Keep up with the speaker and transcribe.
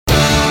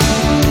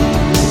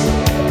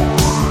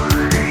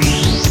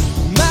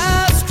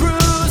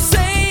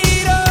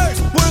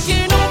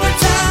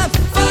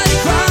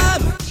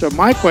So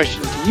my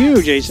question to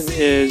you, Jason,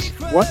 is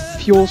what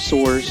fuel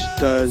source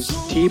does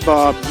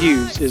T-Bob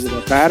use? Is it a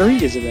battery?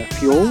 Is it a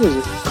fuel? Is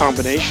it a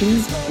combination?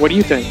 What do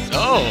you think?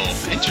 Oh,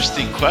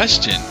 interesting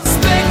question.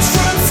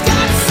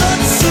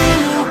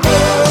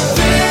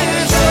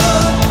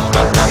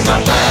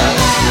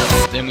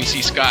 Then we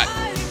see Scott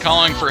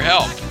calling for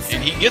help,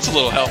 and he gets a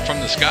little help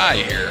from the sky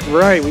here.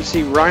 Right, we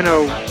see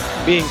Rhino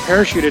being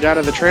parachuted out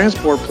of the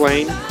transport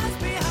plane.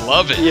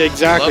 Love it. Yeah,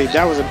 exactly. Love it.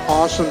 That was an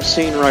awesome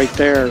scene right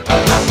there.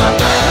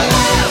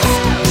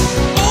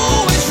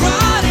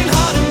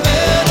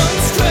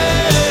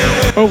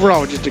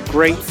 Overall, just a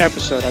great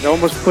episode. I'd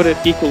almost put it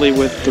equally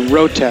with the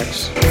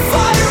Rotex.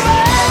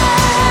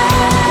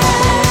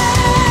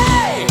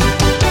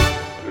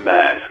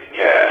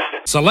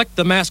 MASKast. Select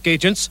the mask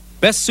agents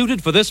best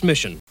suited for this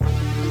mission.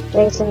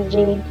 Jason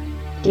G,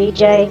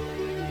 DJ,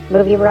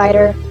 movie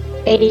writer,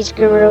 80s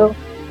guru,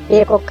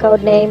 vehicle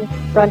codename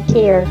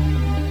Frontier.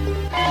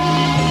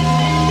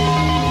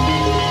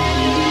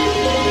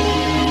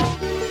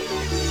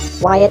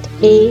 Wyatt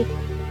B,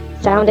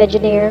 sound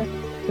engineer,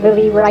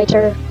 movie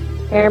writer,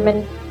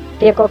 airman,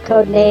 vehicle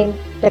codename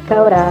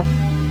Dakota.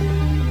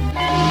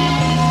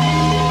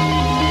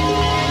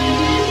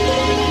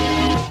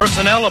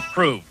 Personnel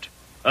approved.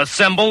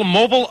 Assemble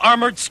Mobile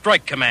Armored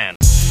Strike Command.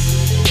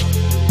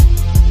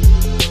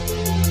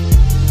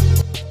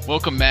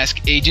 Welcome, Mask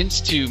Agents,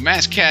 to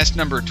MASKast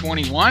number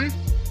 21,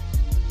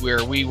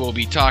 where we will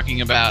be talking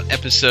about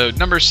episode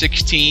number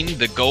 16,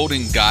 The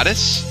Golden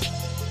Goddess.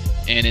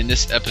 And in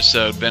this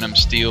episode, Venom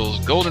steals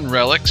golden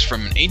relics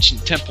from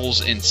ancient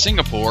temples in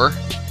Singapore,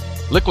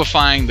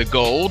 liquefying the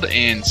gold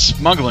and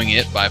smuggling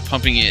it by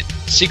pumping it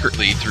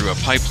secretly through a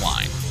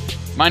pipeline.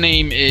 My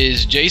name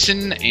is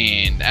Jason,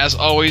 and as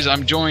always,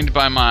 I'm joined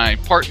by my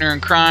partner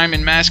in crime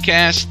in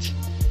MASKast.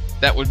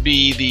 That would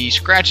be the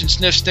scratch and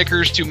sniff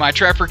stickers to my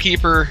trapper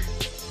keeper,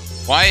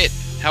 Wyatt.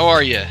 How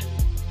are you?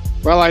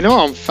 Well, I know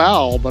I'm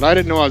foul, but I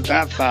didn't know I was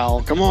that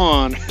foul. Come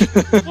on.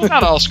 Well,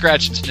 not all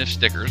scratch and sniff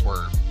stickers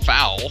were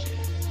foul.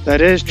 That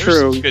is There's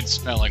true. some good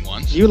smelling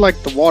ones. You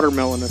like the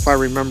watermelon, if I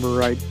remember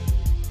right.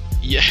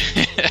 Yeah.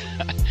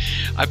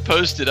 I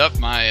posted up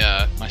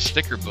my my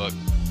sticker book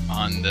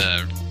on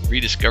the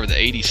Rediscover the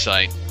 80s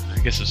site. I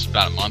guess it was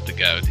about a month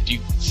ago. Did you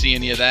see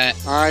any of that?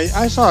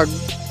 I saw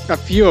a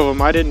few of them.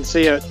 I didn't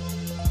see it,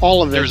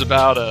 all of it. There's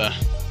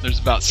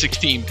about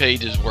 16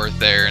 pages worth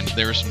there, and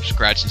there were some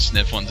scratch and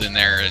sniff ones in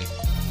there, and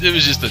it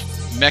was just a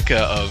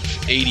mecca of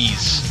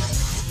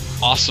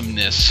 80s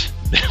awesomeness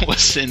that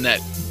was in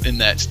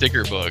that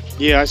sticker book.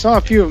 Yeah, I saw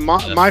a few of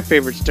my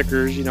favorite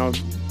stickers, you know, of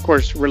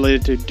course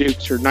related to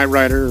Dukes or Knight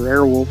Rider or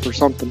Airwolf or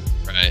something.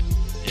 Right.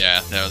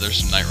 Yeah, no, there's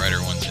some Knight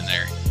Rider ones in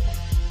there.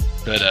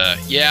 But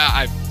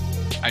yeah,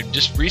 I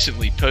just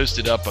recently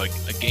posted up a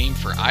game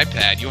for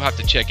iPad. You'll have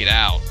to check it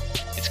out.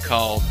 It's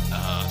called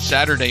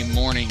Saturday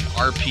Morning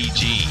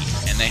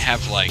RPG, and they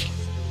have like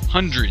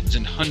hundreds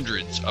and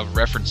hundreds of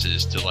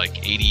references to like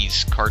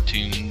 80s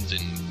cartoons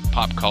and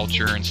pop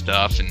culture and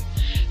stuff. And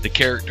the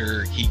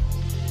character, he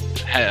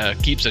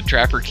keeps a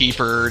trapper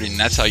keeper, and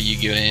that's how you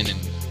get in and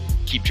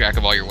keep track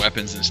of all your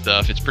weapons and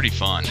stuff. It's pretty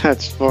fun.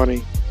 That's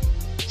funny.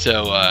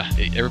 So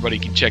everybody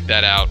can check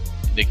that out.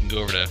 They can go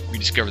over to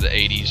Rediscover the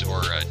 80s,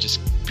 or just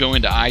go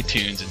into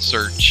iTunes and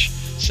search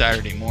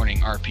Saturday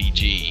Morning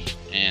RPG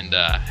and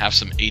have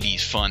some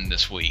 80s fun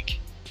this week.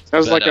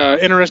 Sounds like an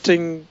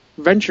interesting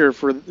venture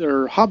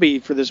or hobby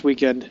for this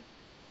weekend.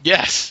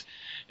 Yes,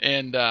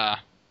 and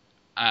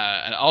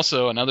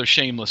also another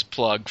shameless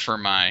plug for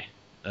my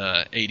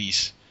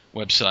 80s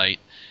website.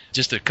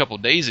 Just a couple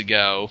days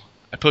ago,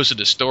 I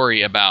posted a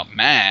story about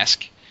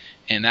M.A.S.K,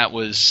 and that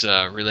was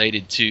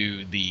related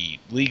to the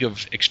League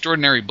of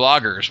Extraordinary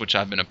Bloggers, which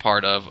I've been a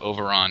part of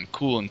over on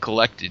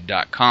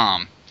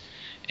coolandcollected.com.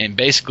 And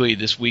basically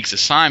this week's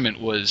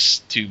assignment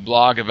was to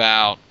blog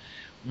about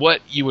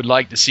what you would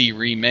like to see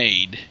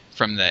remade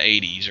from the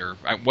 80s, or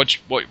what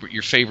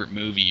your favorite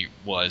movie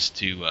was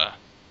to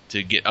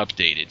get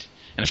updated.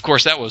 And of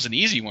course that was an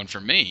easy one for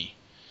me.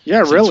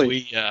 Yeah,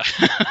 really.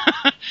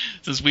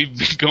 Since we've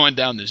been going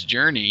down this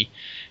journey,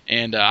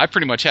 and I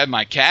pretty much had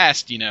my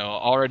cast,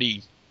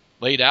 already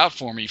laid out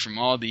for me from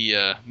all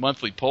the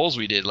monthly polls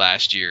we did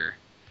last year.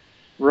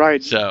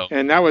 Right. So,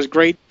 and that was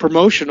great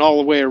promotion all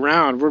the way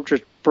around. We're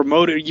just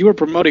you were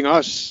promoting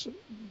us,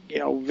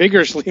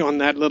 vigorously on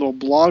that little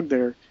blog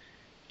there.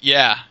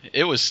 Yeah,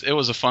 it was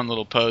a fun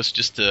little post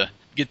just to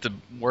get the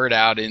word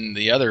out in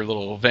the other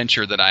little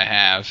venture that I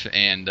have,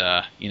 and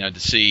to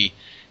see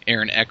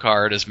Aaron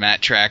Eckhart as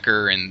Matt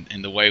Tracker, and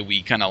the way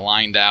we kind of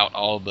lined out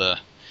all the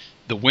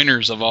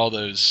winners of all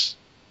those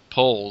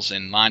polls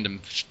and lined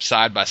them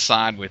side by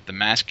side with the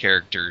M.A.S.K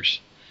characters,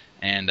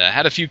 and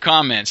had a few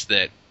comments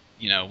that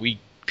we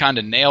kind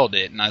of nailed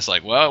it, and I was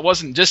like, well, it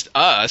wasn't just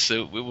us,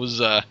 it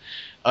was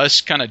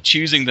us kind of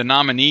choosing the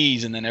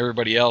nominees and then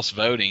everybody else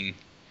voting.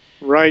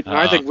 Right, and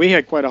I think we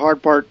had quite a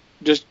hard part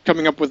just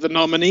coming up with the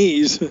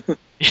nominees.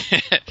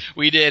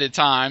 We did at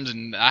times,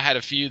 and I had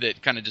a few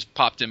that kind of just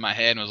popped in my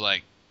head and was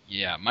like,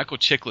 yeah, Michael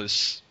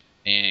Chiklis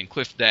and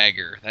Cliff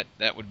Dagger,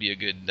 that would be a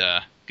good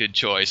good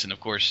choice. And of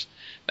course,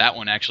 that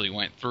one actually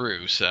went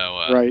through.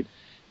 So Right.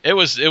 It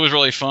was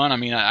really fun. I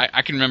mean,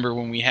 I can remember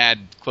when we had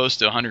close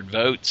to 100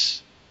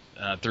 votes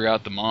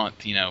throughout the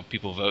month.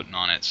 People voting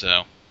on it.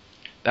 So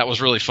that was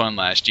really fun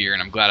last year,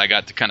 and I'm glad I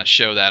got to kind of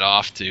show that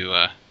off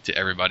to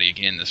everybody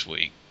again this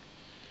week.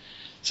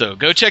 So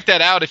go check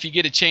that out if you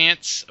get a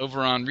chance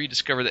over on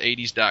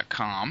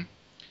rediscoverthe80s.com.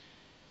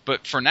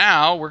 But for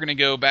now, we're going to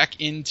go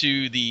back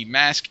into the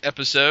Mask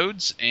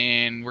episodes,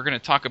 and we're going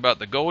to talk about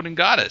the Golden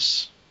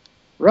Goddess.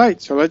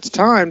 Right, so it's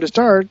time to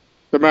start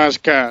the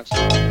MASKast.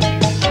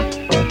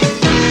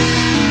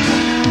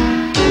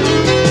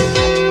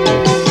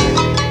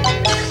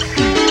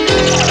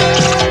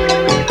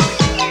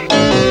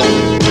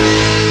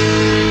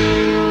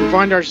 We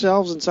find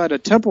ourselves inside a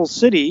temple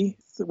city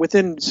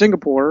within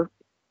Singapore,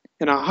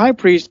 and a high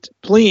priest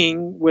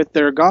pleading with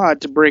their god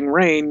to bring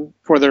rain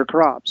for their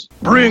crops.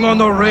 Bring on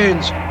the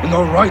rains in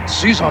the right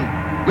season.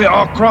 May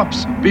our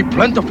crops be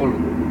plentiful.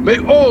 May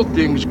all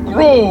things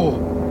grow.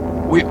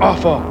 We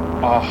offer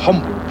our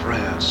humble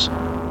prayers.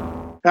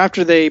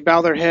 After they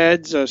bow their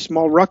heads, a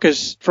small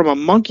ruckus from a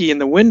monkey in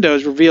the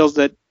windows reveals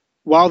that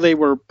while they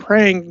were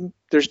praying,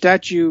 their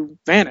statue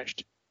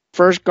vanished.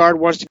 First guard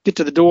wants to get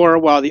to the door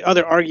while the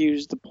other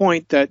argues the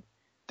point that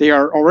they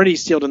are already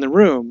sealed in the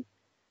room.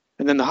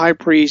 And then the high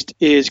priest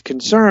is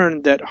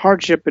concerned that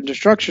hardship and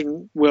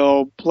destruction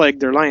will plague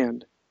their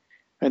land.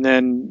 And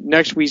then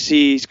next we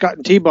see Scott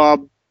and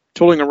T-Bob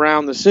tooling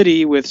around the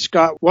city with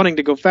Scott wanting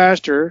to go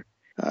faster.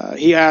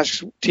 He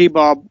asks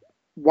T-Bob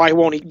why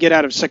won't he get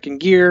out of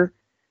second gear.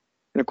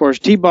 And of course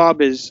T-Bob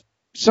is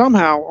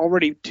somehow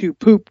already too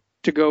pooped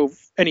to go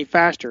any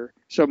faster.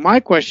 So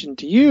my question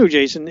to you,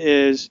 Jason,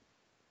 is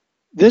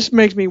this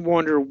makes me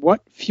wonder,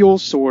 what fuel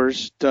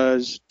source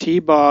does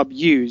T-Bob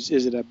use?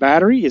 Is it a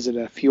battery? Is it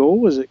a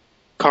fuel? Is it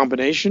a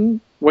combination?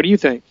 What do you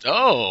think?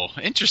 Oh,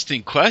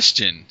 interesting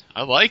question.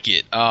 I like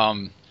it.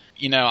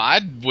 I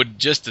would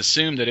just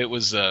assume that it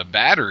was a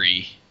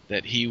battery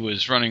that he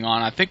was running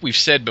on. I think we've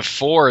said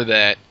before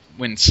that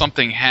when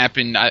something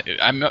happened,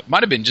 I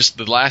might have been just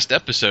the last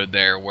episode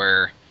there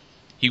where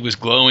he was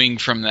glowing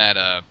from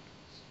that,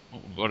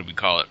 what do we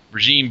call it?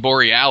 Regime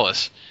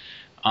Borealis.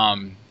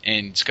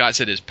 And Scott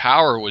said his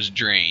power was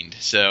drained.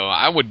 So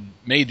I would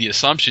made the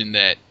assumption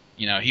that,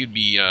 he'd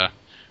be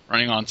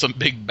running on some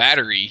big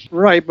battery.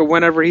 Right, but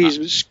whenever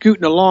he's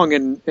scooting along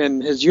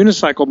in his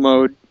unicycle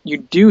mode, you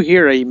do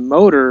hear a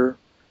motor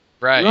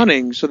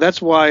running. So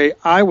that's why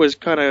I was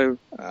kind of,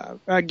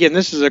 again,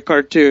 this is a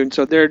cartoon,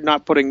 so they're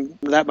not putting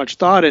that much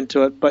thought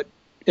into it. But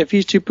if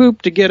he's too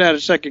pooped to get out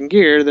of second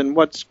gear, then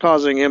what's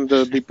causing him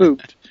to be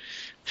pooped?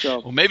 So.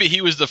 Well, maybe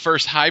he was the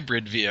first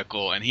hybrid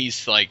vehicle, and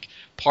he's like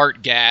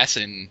part gas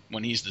and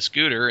when he's the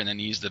scooter, and then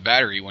he's the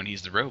battery when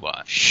he's the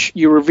robot.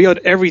 You revealed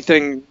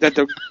everything that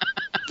the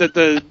that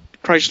the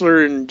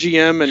Chrysler and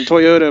GM and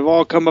Toyota have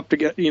all come up to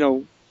get,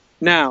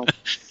 now.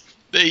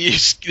 They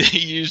use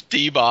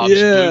T-Bob's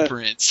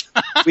blueprints.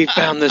 We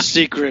found the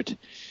secret.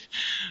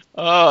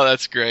 Oh,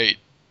 that's great.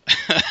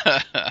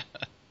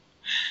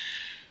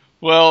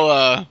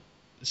 Well,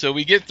 so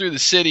we get through the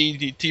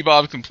city.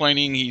 T-Bob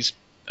complaining he's,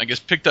 I guess,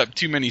 picked up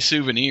too many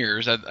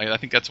souvenirs. I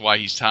think that's why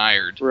he's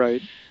tired.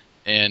 Right.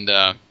 And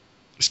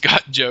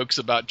Scott jokes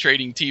about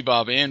trading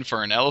T-Bob in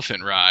for an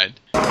elephant ride.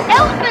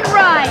 Elephant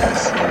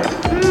rides!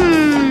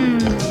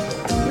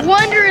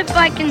 Wonder if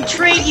I can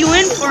trade you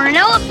in for an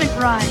elephant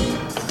ride.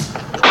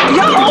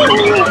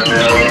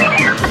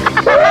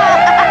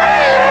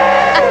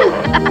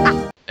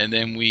 And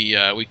then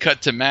we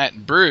cut to Matt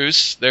and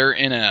Bruce. They're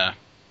in a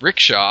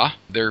rickshaw.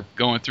 They're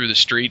going through the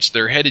streets.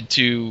 They're headed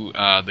to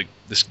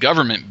this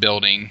government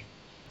building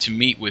to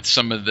meet with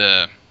some of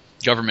the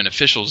government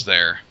officials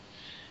there.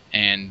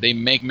 And they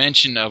make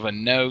mention of a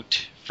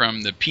note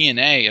from the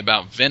P&A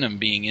about Venom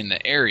being in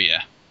the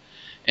area.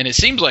 And it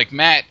seems like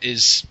Matt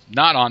is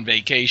not on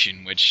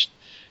vacation, which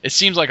it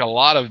seems like a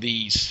lot of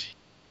these,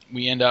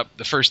 we end up,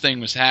 the first thing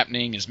was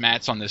happening is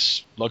Matt's on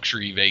this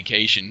luxury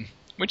vacation,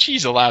 which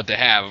he's allowed to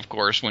have, of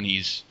course, when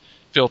he's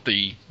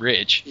filthy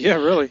rich. Yeah,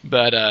 really.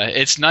 But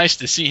it's nice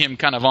to see him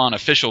kind of on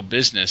official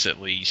business,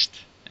 at least,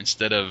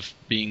 instead of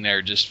being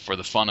there just for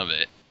the fun of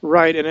it.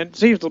 Right, and it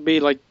seems to be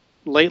like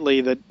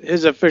lately that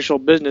his official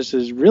business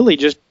is really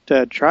just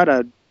to try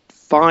to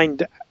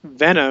find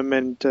Venom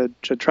and to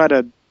try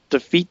to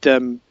defeat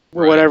them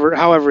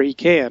however he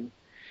can.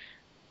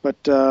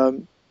 But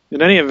in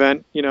any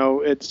event,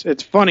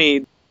 it's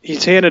funny.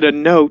 He's handed a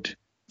note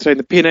saying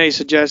the P&A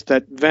suggests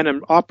that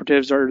Venom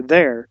operatives are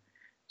there.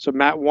 So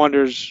Matt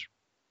wonders,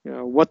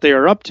 what they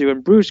are up to,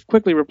 and Bruce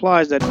quickly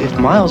replies that if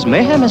Miles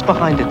Mayhem is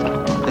behind it,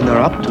 then they're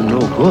up to no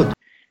good.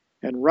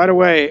 And right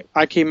away,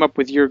 I came up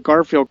with your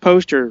Garfield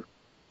poster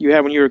you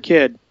had when you were a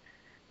kid.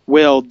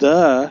 Well,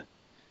 duh.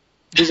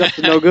 He's up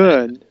to no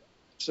good.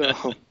 So.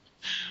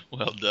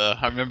 Well, duh.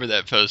 I remember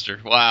that poster.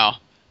 Wow.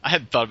 I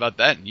hadn't thought about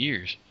that in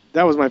years.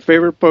 That was my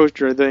favorite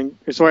poster, I think.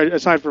 So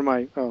aside from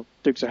my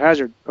Dukes of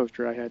Hazzard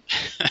poster I had.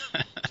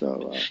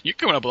 So you're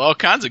coming up with all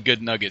kinds of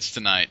good nuggets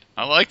tonight.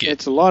 I like it.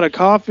 It's a lot of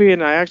coffee,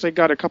 and I actually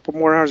got a couple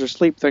more hours of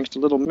sleep thanks to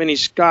little mini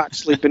Scott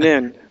sleeping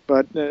in.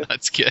 But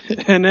That's good.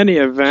 in any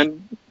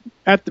event,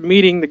 at the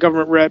meeting, the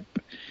government rep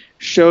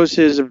shows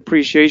his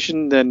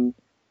appreciation, then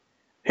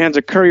hands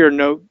a courier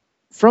note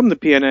from the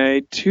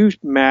PNA to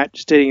Matt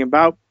stating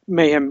about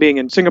Mayhem being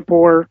in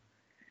Singapore.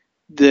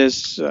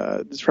 This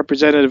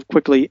representative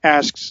quickly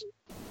asks,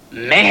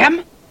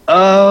 Mayhem?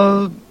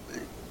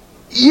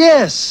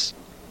 Yes.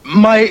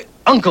 My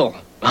uncle.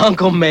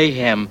 Uncle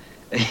Mayhem.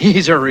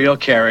 He's a real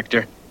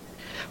character.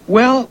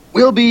 Well,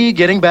 we'll be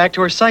getting back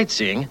to our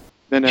sightseeing.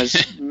 then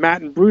as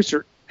Matt and Bruce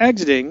are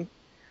exiting,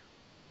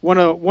 one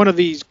of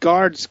these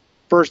guards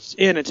bursts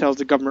in and tells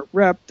the government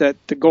rep that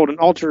the golden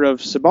altar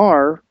of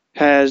Sabar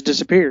has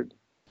disappeared.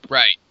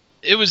 Right.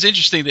 It was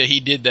interesting that he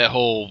did that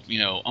whole,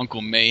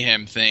 Uncle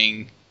Mayhem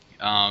thing.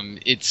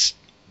 It's,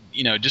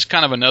 just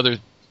kind of another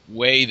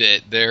way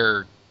that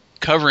they're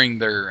covering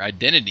their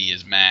identity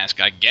as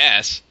M.A.S.K, I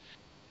guess.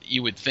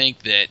 You would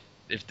think that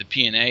if the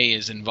PNA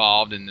is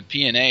involved, and the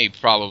PNA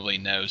probably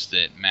knows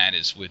that Matt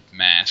is with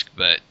M.A.S.K,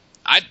 but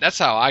that's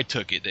how I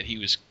took it, that he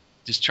was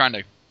just trying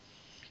to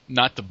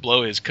not to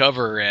blow his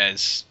cover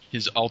as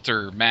his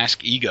alter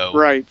M.A.S.K ego.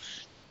 Right.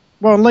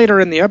 Well, later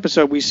in the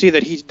episode, we see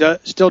that he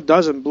still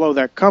doesn't blow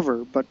that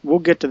cover, but we'll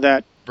get to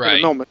that in a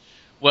moment.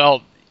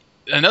 Well,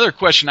 another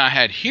question I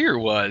had here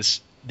was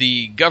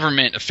the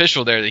government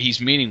official there that he's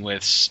meeting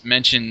with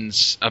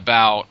mentions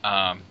about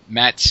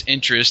Matt's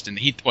interest, and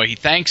he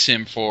thanks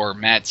him for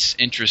Matt's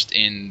interest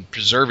in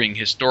preserving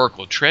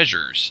historical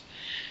treasures.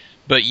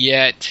 But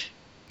yet,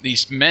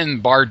 these men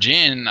barge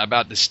in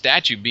about the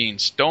statue being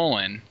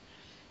stolen,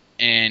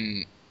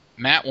 and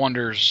Matt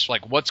wonders,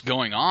 what's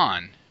going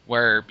on?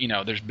 Where,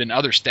 there's been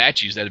other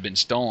statues that have been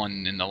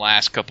stolen in the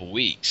last couple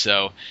weeks.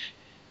 So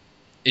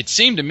it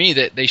seemed to me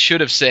that they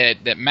should have said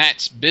that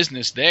Matt's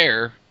business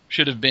there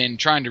should have been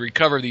trying to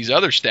recover these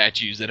other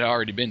statues that had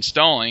already been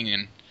stolen,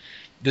 and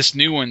this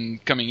new one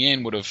coming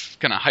in would have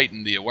kind of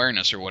heightened the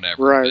awareness or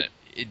whatever. Right.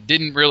 But it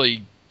didn't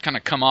really kind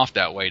of come off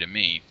that way to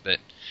me. But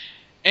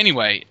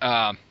anyway,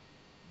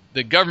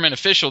 the government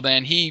official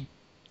then, he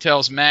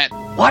tells Matt,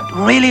 "What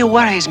really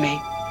worries me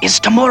is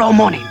tomorrow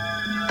morning,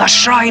 the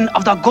shrine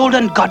of the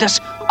golden goddess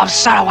of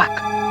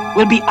Sarawak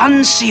will be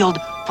unsealed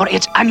for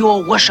its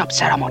annual worship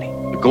ceremony."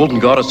 The golden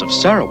goddess of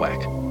Sarawak?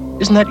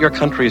 Isn't that your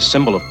country's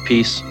symbol of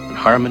peace and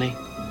harmony?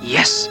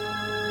 Yes,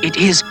 it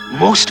is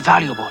most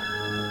valuable,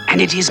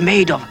 and it is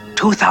made of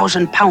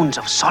 2,000 pounds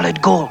of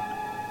solid gold.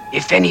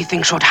 If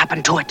anything should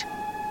happen to it,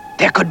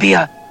 there could be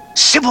a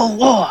civil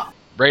war.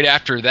 Right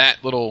after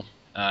that little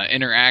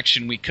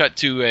interaction, we cut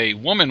to a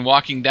woman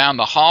walking down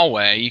the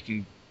hallway. You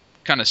can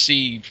kind of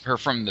see her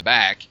from the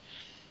back,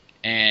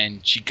 and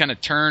she kind of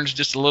turns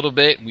just a little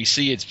bit, and we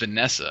see it's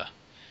Vanessa.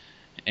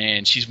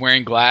 And she's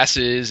wearing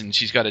glasses, and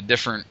she's got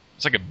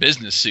it's like a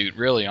business suit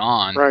really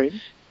on. Right.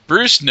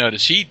 Bruce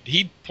noticed,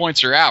 he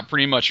points her out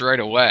pretty much right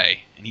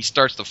away, and he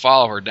starts to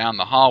follow her down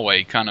the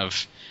hallway kind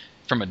of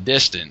from a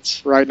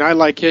distance. Right, and I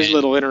like his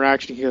little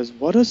interaction. He goes,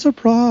 "What a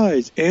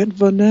surprise, Aunt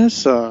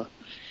Vanessa."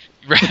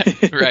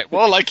 Right.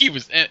 Well,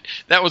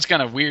 that was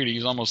kind of weird. He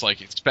was almost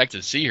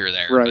expected to see her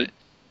there. Right. But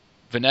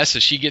Vanessa,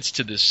 she gets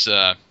to this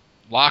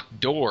locked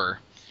door,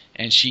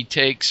 and she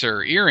takes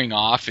her earring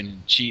off,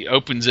 and she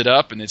opens it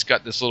up, and it's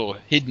got this little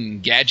hidden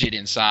gadget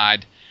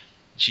inside.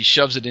 She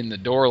shoves it in the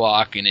door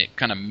lock, and it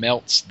kind of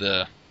melts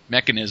the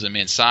mechanism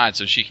inside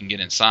so she can get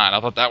inside. I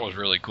thought that was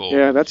really cool.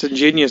 Yeah, that's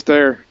ingenious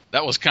there.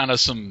 That was kind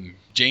of some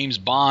James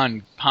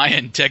Bond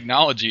high-end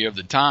technology of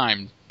the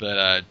time.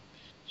 But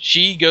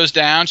she goes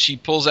down, she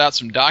pulls out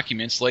some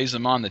documents, lays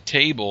them on the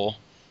table,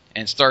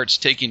 and starts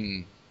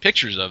taking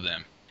pictures of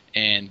them.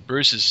 And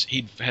Bruce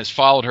has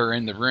followed her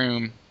in the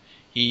room.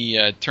 He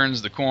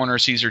turns the corner,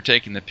 sees her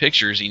taking the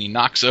pictures, and he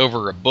knocks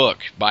over a book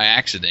by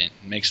accident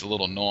and makes a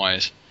little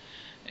noise.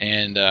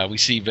 And we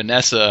see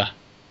Vanessa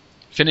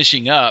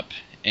finishing up,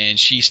 and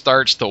she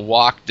starts to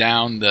walk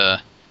down the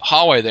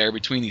hallway there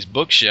between these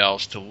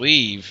bookshelves to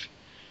leave.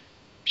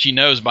 She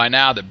knows by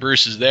now that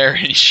Bruce is there,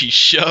 and she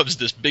shoves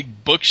this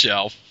big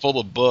bookshelf full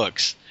of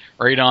books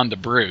right onto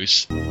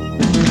Bruce.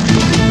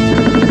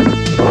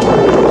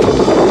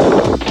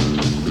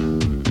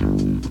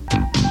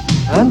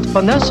 Aunt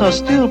Vanessa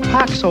still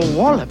packs a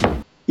wallop.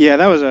 Yeah,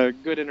 that was a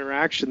good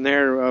interaction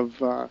there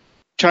of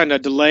trying to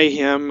delay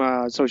him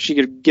so she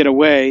could get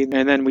away.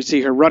 And then we see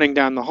her running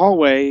down the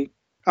hallway,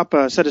 up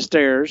a set of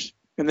stairs,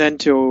 and then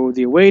to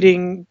the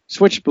awaiting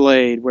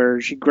switchblade, where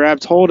she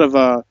grabs hold of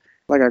a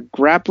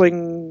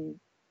grappling,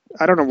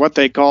 I don't know what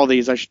they call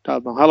these.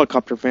 I'm a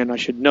helicopter fan, I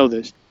should know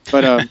this.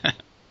 But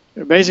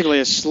basically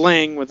a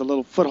sling with a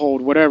little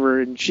foothold, whatever,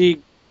 and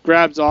she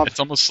grabs off. It's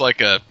almost like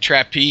a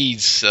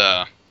trapeze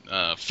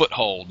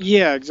foothold.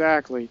 Yeah,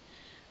 exactly.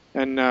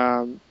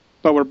 And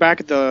but we're back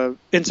at the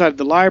inside of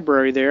the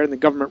library there, and the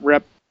government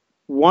rep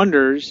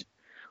wonders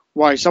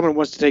why someone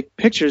wants to take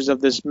pictures of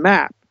this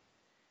map.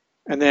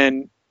 And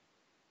then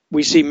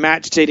we see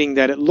Matt stating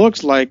that it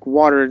looks like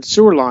water and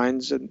sewer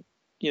lines, and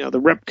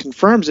the rep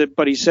confirms it,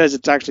 but he says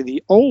it's actually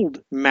the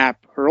old map,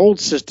 or old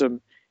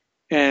system,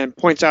 and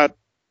points out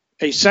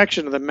a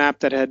section of the map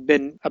that had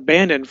been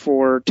abandoned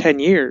for 10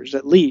 years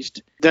at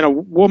least. Then a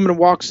woman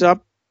walks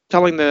up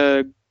telling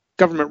the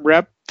government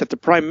rep that the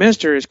Prime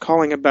Minister is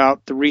calling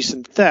about the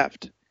recent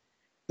theft.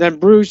 Then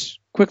Bruce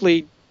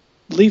quickly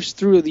leafs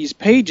through these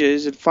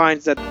pages and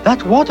finds that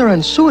That water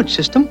and sewage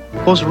system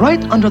goes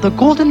right under the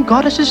Golden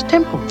Goddess's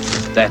temple.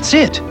 That's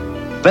it.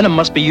 Venom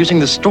must be using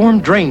the storm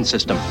drain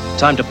system.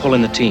 Time to pull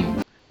in the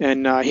team.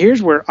 And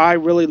here's where I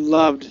really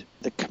loved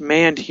the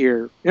command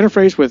here.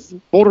 Interface with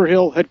Boulder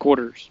Hill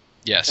headquarters.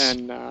 Yes.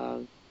 And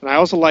I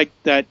also like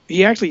that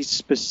he actually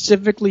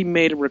specifically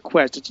made a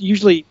request. It's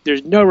usually,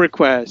 there's no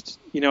request.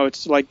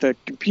 It's like the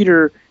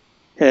computer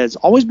has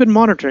always been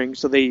monitoring,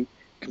 so the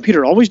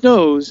computer always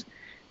knows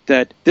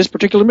that this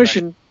particular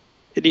mission,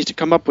 it needs to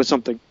come up with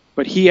something.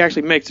 But he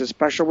actually makes a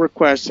special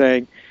request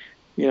saying,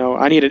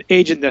 I need an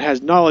agent that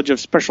has knowledge of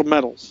special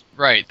metals.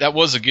 Right. That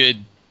was a good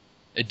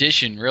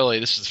addition, really.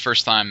 This is the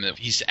first time that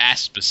he's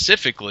asked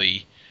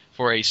specifically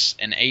for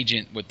an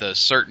agent with a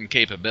certain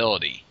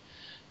capability.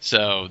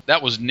 So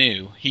that was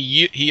new.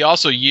 He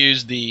also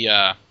used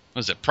the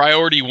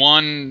priority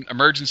 1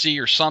 emergency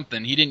or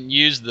something. He didn't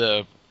use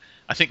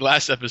I think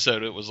last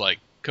episode it was like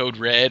code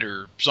red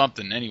or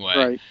something anyway.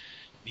 Right.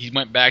 He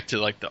went back to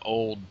like the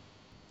old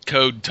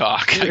code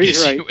talk, I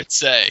guess you would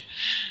say,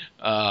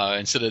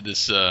 instead of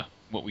this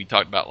what we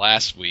talked about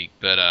last week.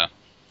 But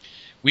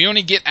we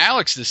only get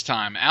Alex this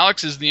time.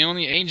 Alex is the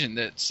only agent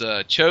that's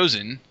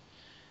chosen.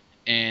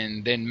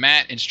 And then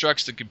Matt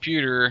instructs the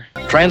computer.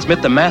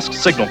 Transmit the M.A.S.K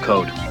signal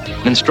code.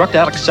 And instruct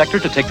Alex Sector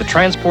to take the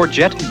transport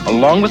jet,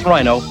 along with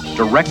Rhino,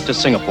 direct to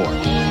Singapore.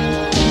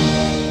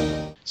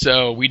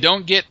 So we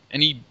don't get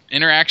any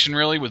interaction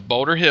really with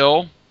Boulder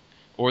Hill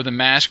or the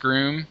M.A.S.K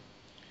room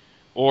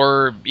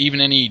or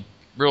even any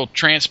real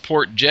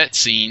transport jet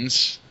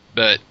scenes.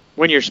 But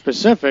when you're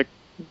specific,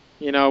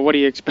 what do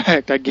you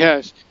expect, I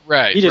guess?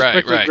 Right, he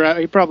right.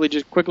 He probably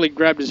just quickly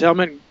grabbed his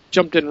helmet,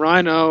 jumped in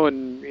Rhino,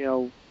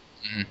 and,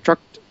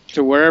 trucked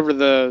to wherever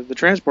the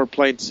transport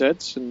plane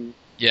sits. And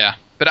yeah,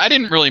 but I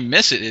didn't really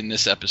miss it in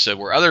this episode,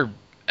 where other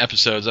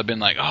episodes I've been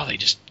like, oh, they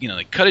just,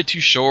 they cut it too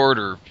short,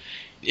 or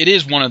it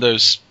is one of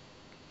those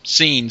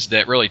scenes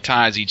that really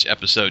ties each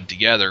episode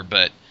together,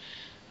 but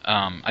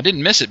I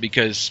didn't miss it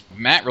because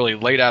Matt really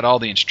laid out all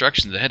the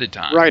instructions ahead of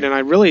time. Right, and I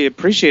really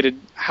appreciated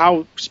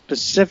how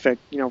specific,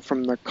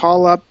 from the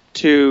call-up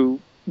to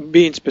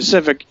being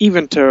specific,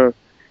 even to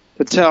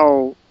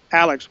tell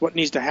Alex what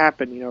needs to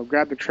happen.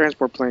 Grab the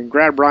transport plane,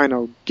 grab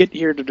Rhino, get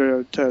here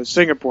to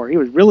Singapore. He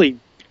was really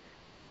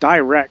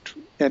direct,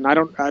 and I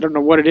don't know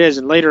what it is.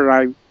 And later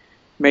I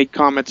made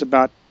comments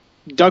about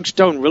Doug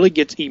Stone really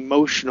gets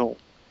emotional.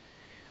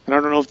 And I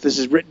don't know if this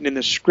is written in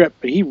the script,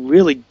 but he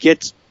really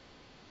gets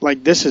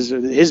like this is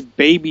his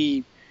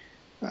baby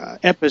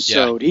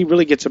episode. Yeah. He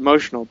really gets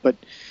emotional. But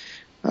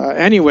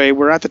anyway,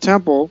 we're at the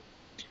temple.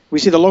 We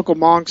see the local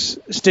monks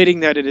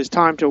stating that it is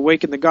time to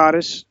awaken the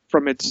goddess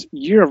from its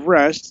year of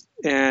rest,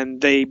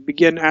 and they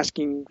begin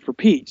asking for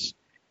peace.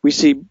 We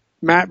see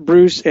Matt,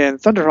 Bruce, and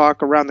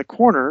Thunderhawk around the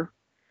corner,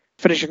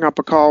 finishing up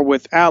a call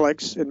with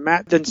Alex, and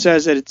Matt then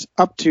says that it's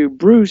up to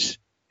Bruce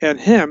and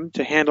him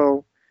to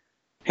handle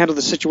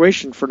the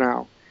situation for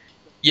now.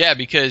 Yeah,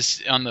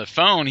 because on the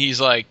phone he's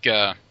like,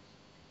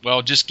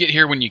 well, just get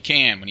here when you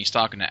can, when he's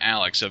talking to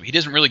Alex. So he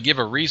doesn't really give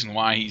a reason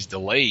why he's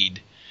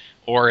delayed,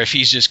 or if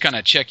he's just kind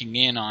of checking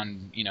in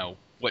on,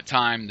 what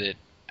time that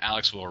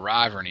Alex will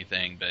arrive or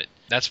anything. But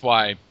that's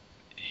why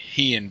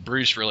he and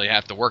Bruce really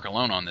have to work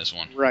alone on this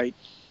one. Right.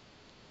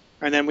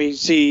 And then we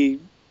see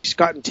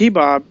Scott and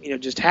T-Bob,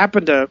 just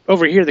happen to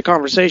overhear the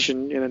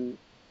conversation, and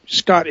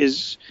Scott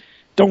is,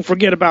 don't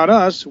forget about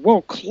us.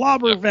 Whoa,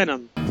 clobber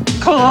Venom.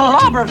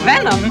 Clobber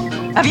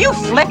Venom? Have you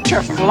flipped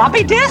your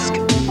floppy disk?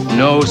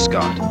 No,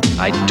 Scott.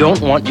 I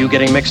don't want you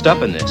getting mixed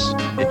up in this.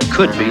 It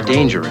could be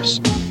dangerous.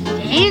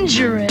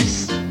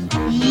 Dangerous?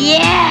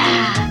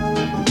 Yeah!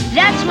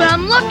 That's what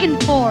I'm looking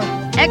for.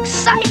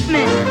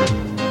 Excitement!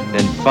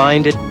 Then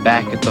find it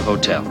back at the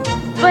hotel.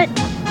 But...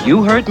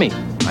 You heard me.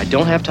 I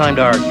don't have time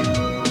to argue.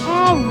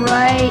 All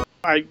right.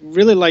 I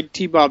really like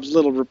T-Bob's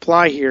little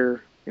reply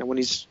here. When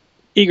he's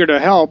eager to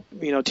help,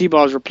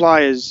 T-Bob's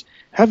reply is,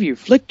 have you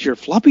flicked your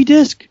floppy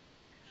disk?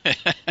 I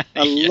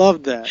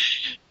love that.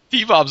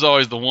 T-Bob's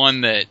always the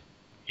one that,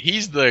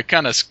 he's the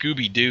kind of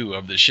Scooby-Doo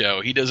of the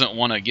show. He doesn't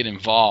want to get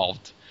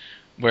involved.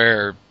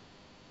 Where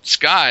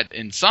Scott,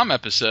 in some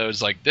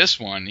episodes like this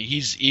one,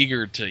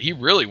 he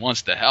really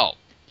wants to help.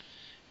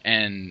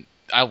 And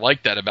I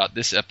like that about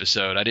this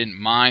episode. I didn't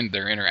mind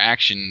their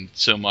interaction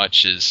so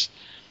much as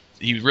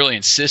he really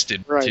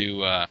insisted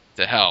to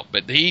help.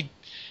 But he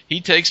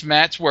takes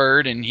Matt's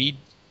word, and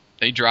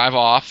they drive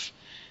off.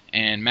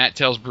 And Matt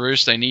tells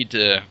Bruce they need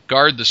to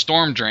guard the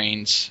storm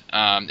drains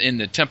in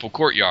the temple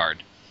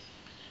courtyard.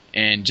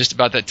 And just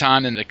about that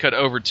time, then they cut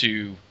over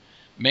to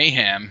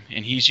Mayhem,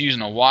 and he's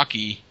using a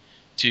walkie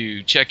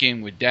to check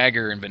in with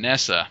Dagger and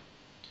Vanessa.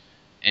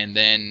 And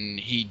then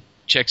he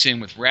checks in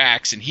with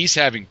Rax, and he's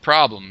having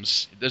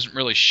problems. It doesn't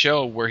really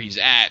show where he's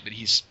at, but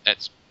he's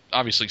at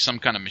obviously some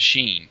kind of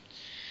machine.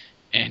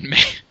 And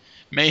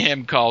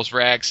Mayhem calls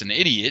Rax an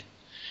idiot,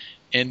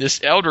 and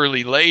this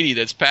elderly lady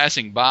that's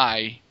passing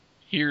by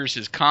hears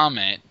his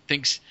comment,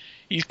 thinks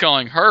he's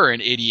calling her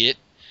an idiot,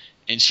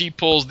 and she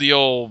pulls the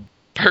old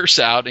purse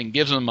out and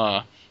gives him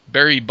a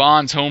Barry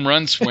Bonds home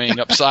run swing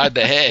upside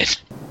the head.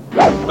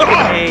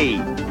 Hey,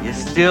 you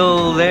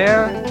still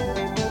there?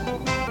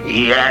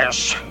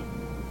 Yes.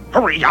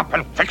 Hurry up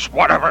and fix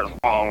whatever's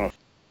wrong.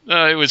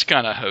 It was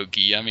kind of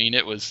hokey. I mean,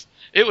 it was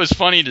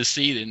funny to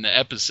see it in the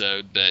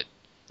episode, but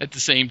at the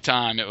same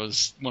time, it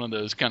was one of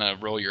those kind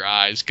of roll your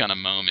eyes kind of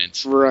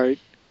moments. Right.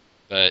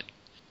 But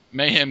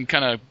Mayhem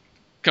kind of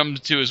comes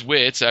to his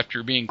wits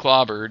after being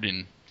clobbered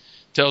and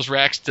tells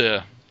Rax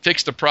to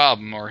fix the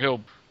problem, or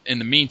in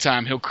the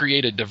meantime, he'll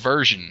create a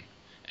diversion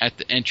at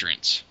the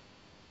entrance.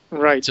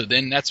 Right. So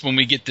then that's when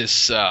we get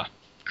this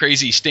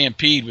crazy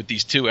stampede with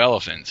these two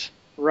elephants.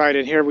 Right,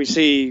 and here we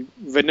see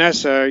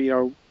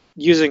Vanessa,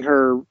 using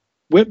her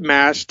whip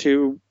mask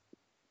to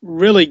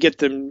really get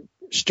them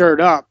stirred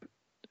up.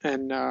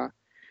 And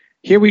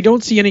here we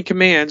don't see any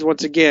commands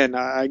once again.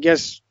 I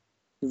guess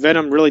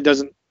Venom really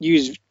doesn't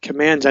use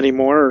commands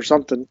anymore or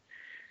something.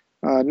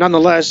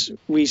 Nonetheless,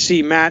 we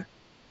see Matt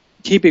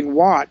keeping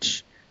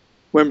watch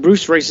when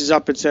Bruce races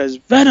up and says,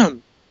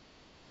 "Venom!"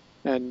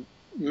 And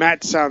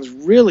Matt sounds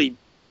really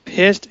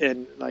pissed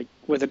and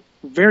with a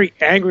very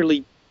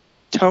angrily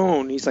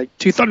tone. He's like,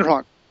 "To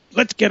Thunderhawk,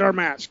 let's get our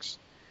masks."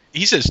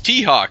 He says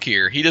T-Hawk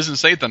here. He doesn't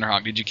say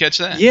Thunderhawk. Did you catch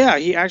that? Yeah,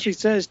 he actually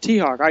says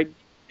T-Hawk.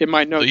 In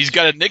my notes. So he's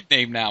got a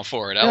nickname now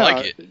for it. I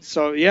like it.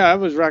 So yeah, it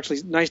was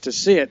actually nice to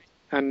see it.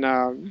 And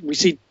we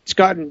see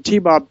Scott and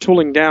T-Bob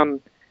tooling down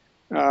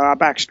a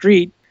back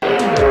street. Hey,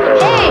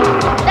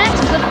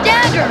 that's the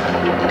dagger!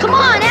 Come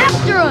on,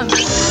 after him!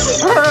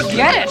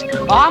 Forget it!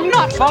 I'm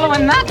not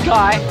following that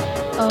guy!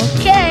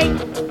 Okay.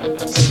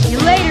 See you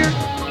later.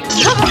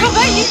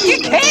 You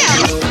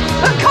can't!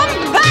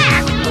 Come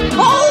back!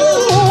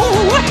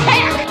 Oh,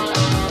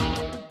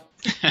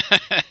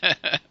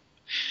 heck!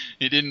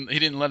 He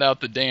didn't let out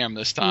the damn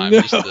this time.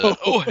 No. Just the,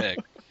 oh, heck.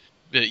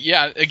 But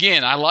yeah,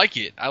 again, I like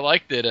it. I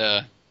like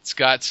that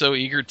Scott's so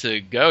eager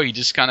to go. He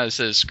just kind of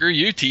says, "Screw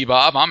you,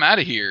 T-Bob, I'm out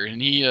of here."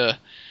 And he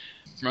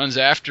runs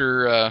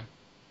after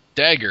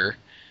Dagger.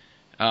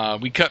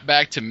 We cut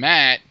back to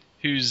Matt,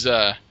 who's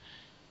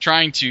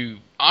trying to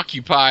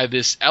occupy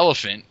this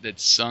elephant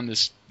that's on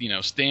this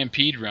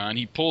stampede run.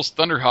 He pulls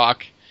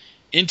Thunderhawk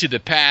into the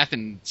path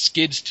and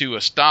skids to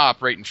a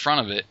stop right in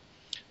front of it.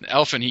 The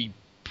elephant, he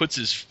puts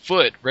his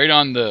foot right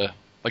on the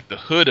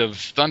hood of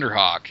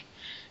Thunderhawk,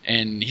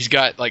 and he's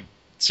got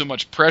so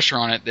much pressure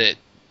on it that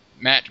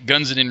Matt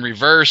guns it in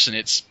reverse and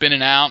it's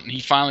spinning out, and he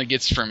finally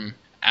gets from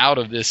out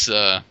of this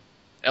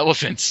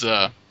elephant's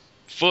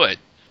foot.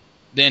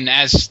 Then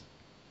as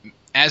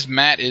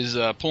Matt is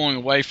pulling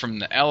away from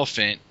the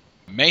elephant,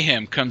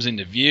 Mayhem comes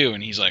into view,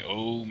 and he's like,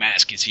 "Oh,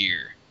 M.A.S.K is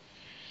here."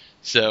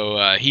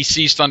 So he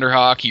sees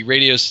Thunderhawk. He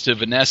radios to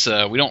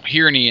Vanessa. We don't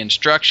hear any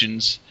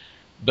instructions,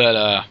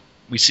 but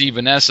we see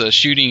Vanessa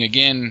shooting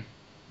again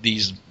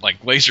these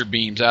laser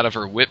beams out of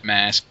her whip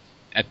mask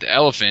at the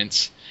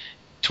elephants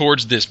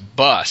towards this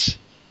bus.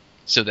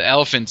 So the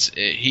elephants,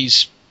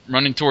 he's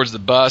running towards the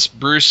bus.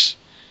 Bruce,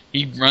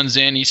 he runs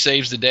in, he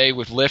saves the day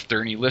with Lifter,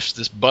 and he lifts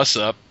this bus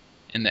up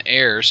in the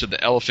air so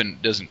the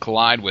elephant doesn't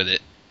collide with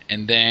it.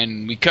 And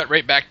then we cut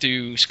right back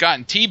to Scott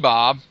and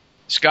T-Bob.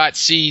 Scott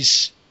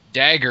sees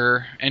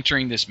Dagger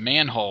entering this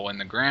manhole in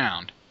the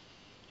ground,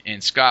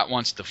 and Scott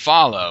wants to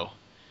follow.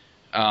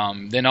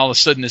 Then all of a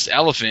sudden this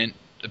elephant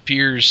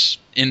appears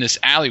in this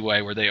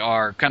alleyway where they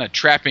are, kind of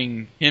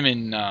trapping him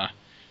and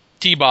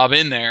T-Bob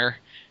in there,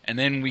 and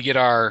then we get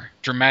our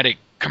dramatic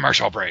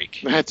commercial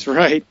break. That's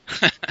right.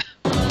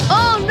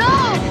 Oh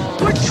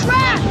no! We're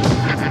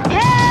trapped!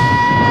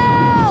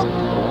 Help!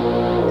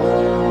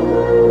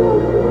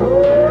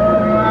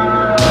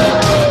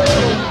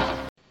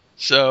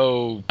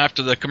 So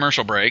after the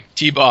commercial break,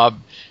 T-Bob,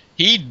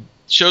 he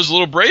shows a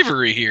little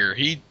bravery here.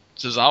 He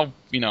says, I'll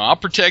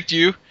protect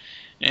you.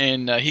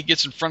 And he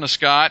gets in front of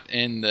Scott,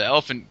 and the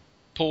elephant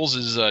pulls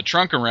his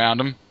trunk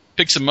around him,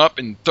 picks him up,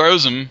 and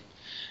throws him.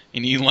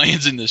 And he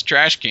lands in this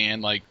trash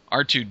can like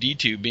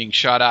R2-D2 being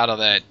shot out of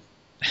that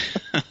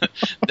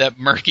that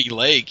murky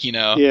lake,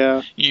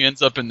 Yeah. He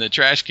ends up in the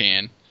trash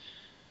can.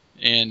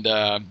 And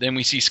then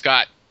we see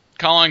Scott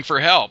calling for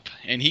help,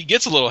 and he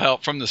gets a little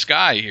help from the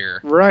sky here.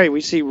 Right.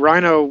 We see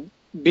Rhino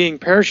being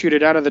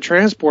parachuted out of the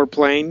transport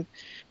plane.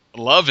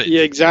 Love it.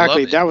 Yeah,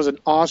 exactly. Love it. That was an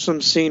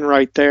awesome scene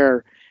right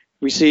there.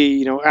 We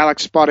see,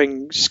 Alex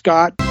spotting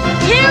Scott.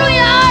 Here we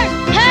are!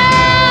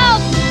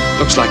 Help!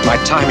 Looks like my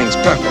timing's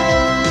perfect.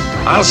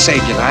 I'll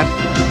save you, lad,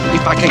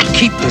 if I can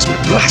keep this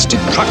blasted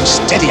truck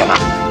steady enough.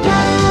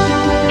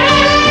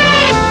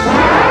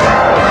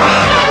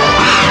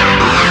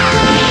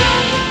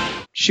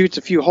 Shoots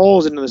a few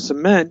holes into the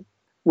cement,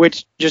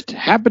 which just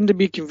happened to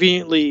be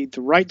conveniently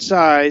the right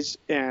size.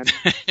 And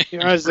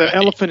as the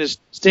elephant is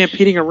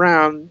stampeding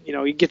around,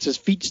 he gets his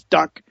feet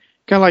stuck,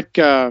 kind of like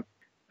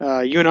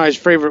you and I's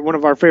one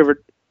of our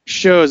favorite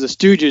shows, The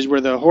Stooges,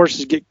 where the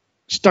horses get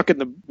stuck in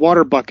the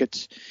water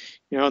buckets.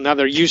 Now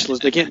they're useless.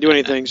 They can't do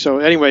anything. So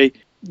anyway,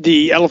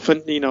 the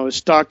elephant, is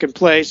stuck in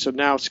place. So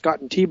now Scott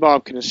and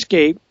T-Bob can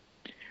escape.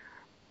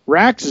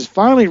 Rax is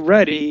finally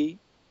ready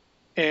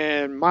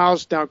and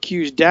Miles now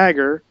cues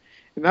Dagger,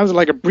 and that was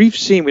like a brief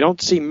scene. We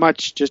don't see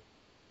much, just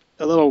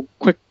a little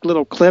quick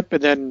little clip,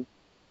 and then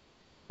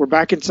we're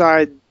back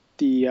inside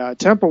the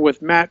temple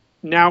with Matt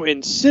now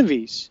in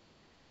civvies.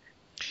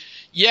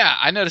 Yeah,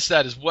 I noticed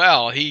that as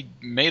well. He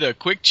made a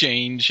quick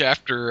change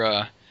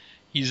after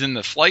he's in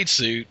the flight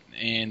suit,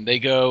 and they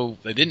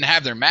didn't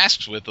have their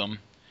masks with them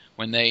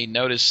when they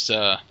noticed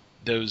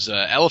those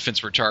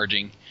elephants were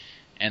charging,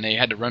 and they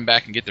had to run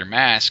back and get their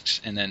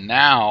masks. And then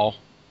now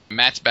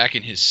Matt's back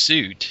in his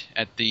suit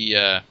at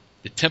the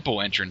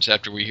temple entrance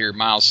after we hear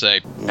Miles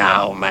say,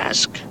 "Now,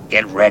 Mask,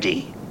 get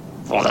ready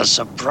for the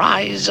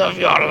surprise of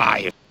your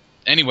life."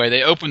 Anyway,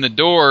 they open the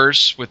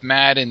doors with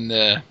Matt and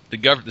the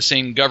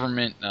same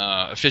government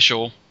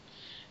official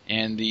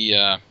and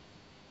the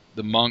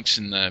monks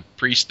and the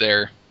priest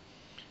there.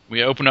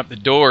 We open up the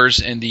doors,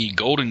 and the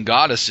golden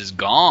goddess is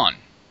gone.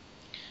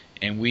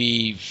 And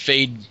we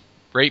fade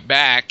right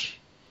back,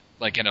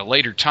 like at a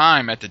later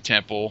time at the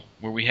temple,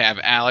 where we have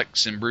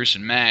Alex and Bruce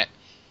and Matt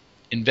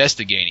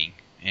investigating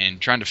and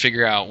trying to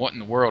figure out what in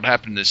the world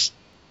happened to this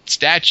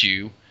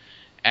statue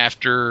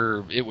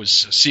after it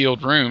was a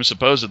sealed room,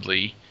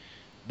 supposedly.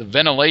 The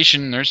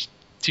ventilation, there's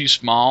too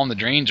small, and the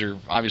drains are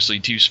obviously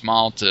too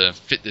small to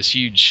fit this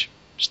huge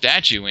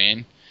statue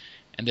in.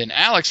 And then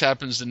Alex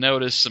happens to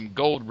notice some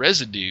gold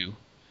residue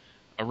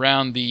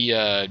around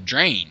the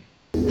drain.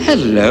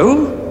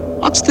 Hello?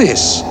 What's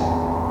this?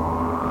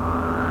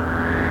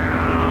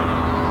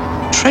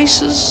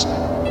 Traces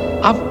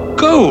of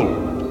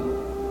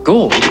gold.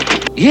 Gold?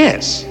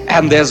 Yes,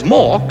 and there's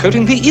more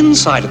coating the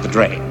inside of the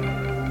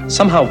drain.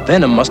 Somehow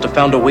Venom must have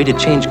found a way to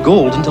change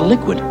gold into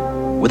liquid,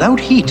 without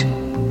heat.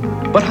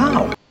 But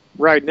how?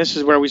 Right, and this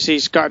is where we see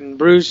Scott and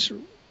Bruce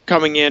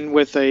coming in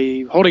with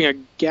holding a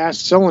gas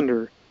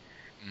cylinder.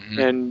 Mm-hmm.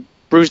 And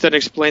Bruce then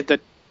explained that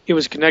it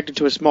was connected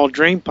to a small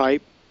drain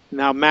pipe.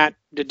 Now Matt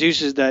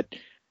deduces that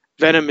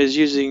Venom is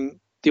using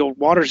the old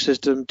water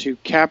system to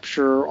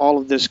capture all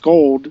of this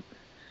gold.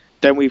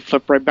 Then we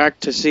flip right back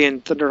to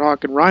seeing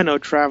Thunderhawk and Rhino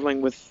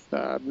traveling with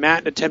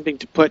Matt attempting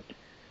to put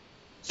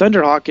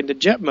Thunderhawk into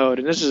jet mode.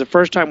 And this is the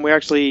first time we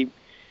actually,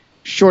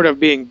 short of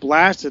being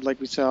blasted like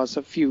we saw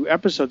a few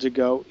episodes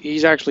ago,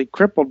 he's actually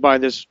crippled by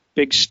this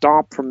big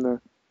stomp from the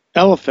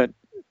elephant.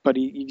 But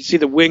you see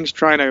the wings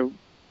trying to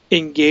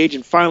engage,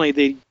 and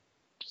they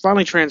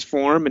finally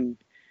transform, and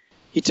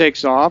he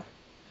takes off.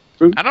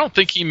 I don't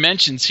think he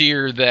mentions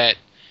here that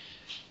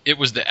it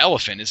was the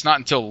elephant. It's not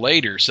until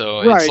later,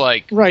 so right, it's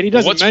like, right. He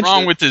doesn't what's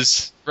wrong with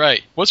his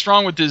right? What's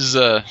wrong with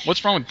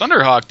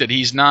Thunderhawk that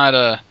he's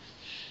not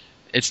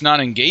it's not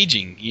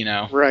engaging, you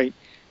know? Right.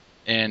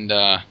 And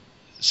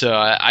so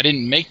I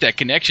didn't make that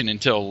connection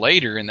until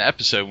later in the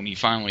episode when he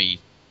finally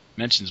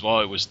mentions, well,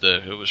 it was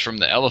from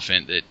the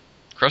elephant that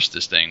crushed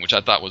this thing, which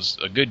I thought was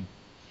a good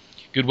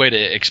way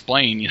to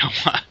explain, you know,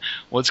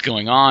 what's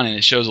going on, and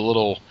it shows a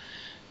little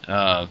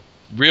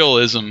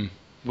realism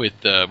with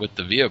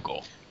the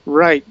vehicle.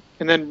 Right.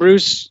 And then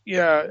Bruce,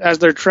 as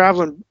they're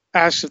traveling,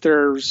 asks if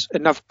there's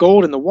enough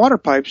gold in the water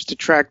pipes to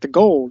track the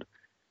gold.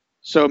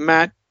 So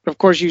Matt, of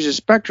course, uses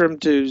Spectrum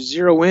to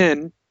zero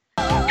in.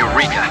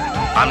 Eureka!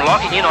 I'm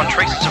logging in on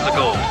traces of the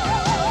gold.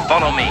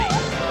 Follow me.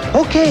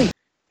 Okay.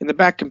 In the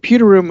back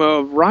computer room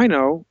of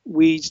Rhino,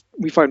 we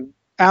find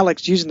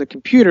Alex using the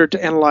computer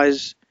to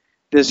analyze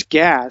this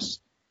gas.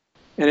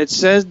 And it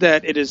says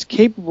that it is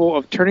capable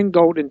of turning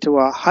gold into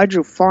a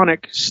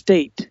hydrophonic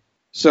state.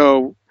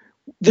 So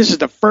this is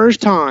the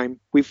first time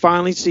we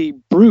finally see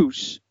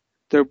Bruce,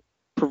 the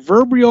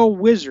proverbial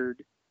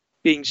wizard,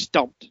 being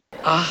stumped.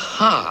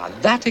 Aha,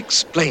 that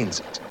explains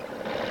it.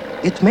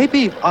 It may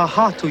be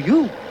aha to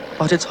you,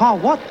 but it's ha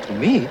what to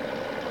me?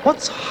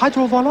 What's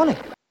hydrovolonic?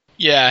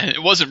 Yeah,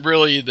 it wasn't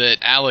really that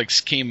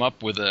Alex came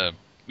up with a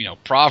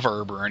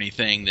proverb or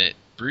anything that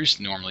Bruce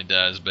normally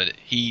does, but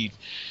he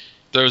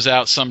throws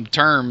out some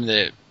term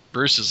that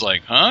Bruce is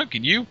like, huh?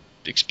 Can you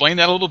explain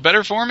that a little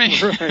better for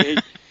me? Right.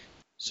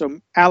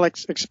 So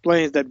Alex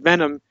explains that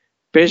Venom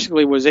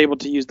basically was able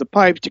to use the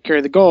pipes to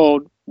carry the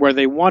gold where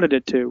they wanted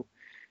it to.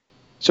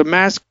 So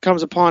M.A.S.K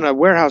comes upon a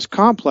warehouse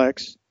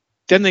complex.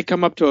 Then they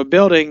come up to a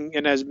building,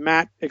 and as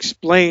Matt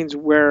explains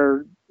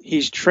where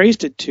he's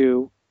traced it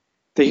to,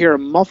 they hear a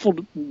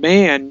muffled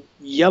man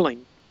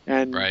yelling.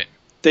 And right.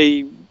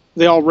 They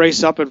all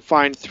race up and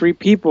find 3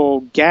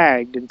 people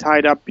gagged and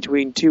tied up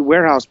between 2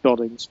 warehouse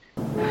buildings.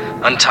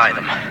 Untie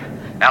them.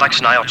 Alex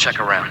and I will check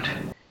around.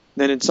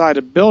 Then inside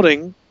a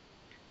building,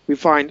 we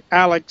find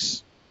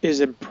Alex is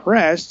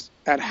impressed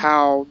at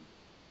how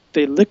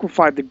they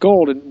liquefied the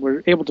gold and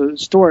were able to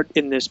store it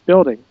in this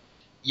building.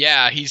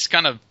 Yeah, he's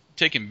kind of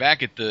taken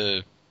back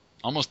at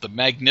almost the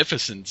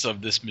magnificence of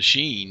this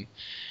machine.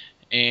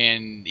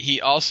 And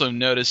he also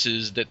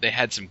notices that they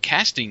had some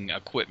casting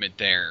equipment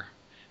there,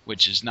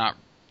 which is not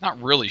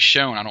really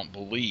shown, I don't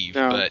believe.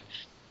 No. But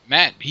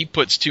Matt, he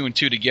puts 2 and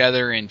 2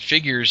 together and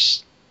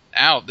figures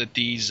out that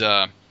these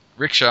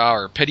rickshaw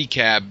or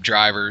pedicab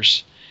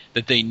drivers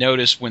that they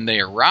noticed when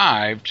they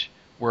arrived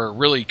were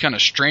really kind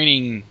of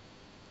straining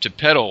to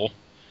pedal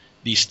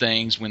these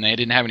things when they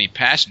didn't have any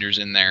passengers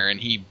in there. And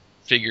he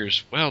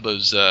figures, well,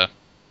 those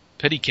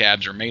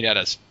pedicabs are made out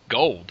of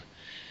gold.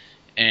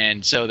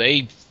 And so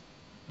they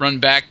run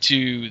back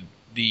to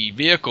the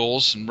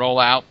vehicles and roll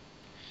out.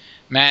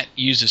 Matt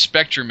uses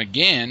Spectrum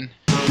again.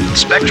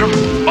 Spectrum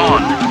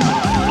on.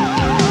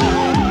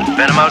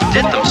 Venom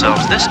outdid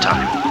themselves this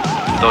time.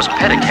 Those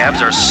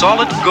pedicabs are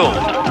solid gold.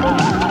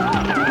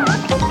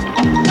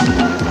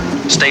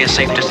 Stay a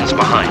safe distance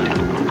behind.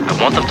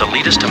 I want them to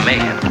lead us to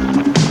mayhem.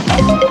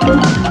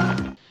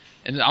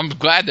 And I'm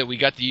glad that we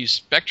got to use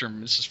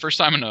Spectrum. This is the first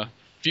time in a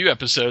few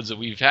episodes that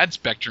we've had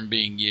Spectrum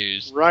being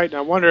used. Right, and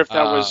I wonder if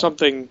that was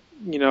something,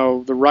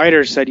 the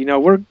writer said,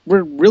 we're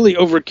really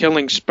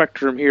overkilling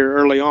Spectrum here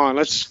early on.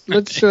 Let's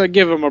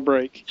give them a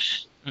break.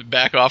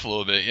 Back off a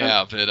little bit,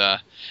 yeah.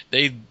 But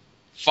they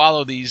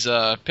follow these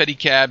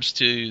pedicabs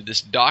to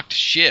this docked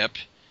ship,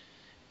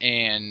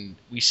 and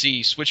we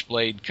see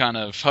Switchblade kind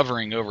of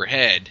hovering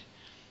overhead.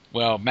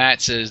 Well,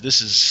 Matt says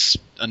this is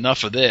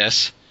enough of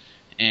this,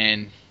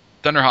 and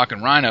Thunderhawk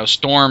and Rhino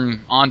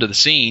storm onto the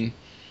scene.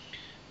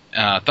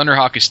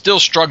 Thunderhawk is still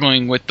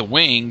struggling with the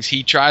wings.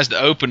 He tries to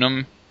open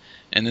them,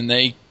 and then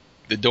the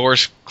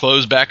doors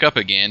close back up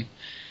again.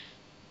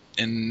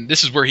 And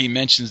this is where he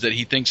mentions that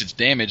he thinks it's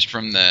damaged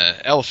from the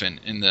elephant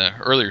in the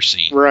earlier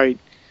scene. Right.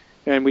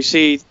 And we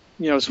see,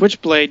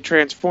 Switchblade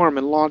transform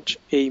and launch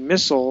a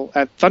missile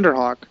at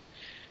Thunderhawk,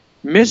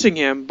 missing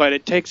him, but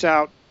it takes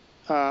out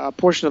a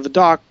portion of the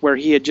dock where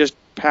he had just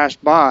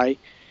passed by.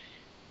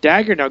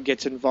 Dagger now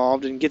gets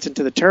involved and gets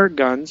into the turret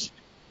guns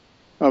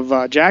of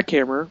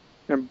Jackhammer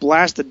and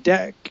blasts the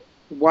deck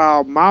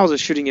while Miles is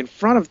shooting in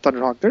front of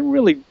Thunderhawk. They're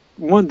really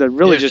one to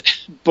really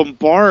just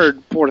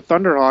bombard poor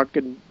Thunderhawk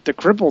and to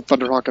cripple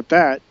Thunderhawk at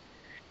that.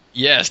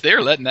 Yes,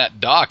 they're letting that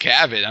dock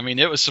have it. I mean,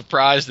 it was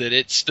surprised that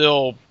it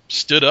still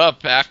stood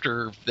up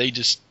after they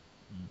just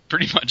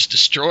pretty much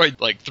destroyed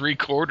like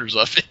 3/4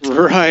 of it.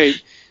 Right.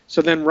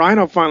 So then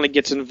Rhino finally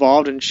gets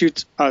involved and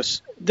shoots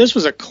us. This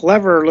was a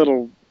clever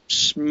little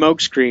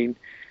smokescreen,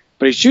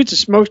 but he shoots a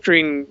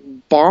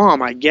smokescreen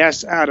bomb, I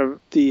guess, out of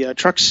the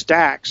truck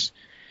stacks,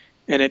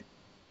 and it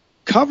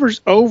covers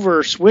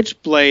over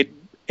Switchblade,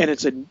 and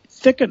it's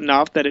thick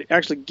enough that it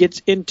actually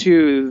gets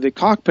into the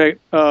cockpit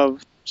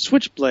of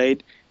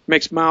Switchblade,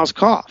 makes Miles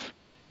cough.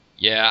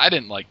 Yeah, I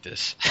didn't like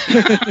this.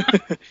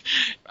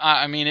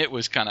 I mean, it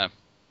was kind of.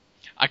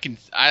 I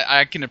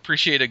can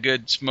appreciate a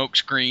good smoke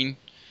screen,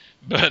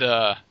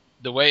 but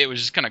the way it was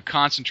just kind of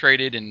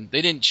concentrated, and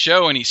they didn't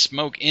show any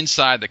smoke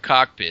inside the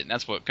cockpit, and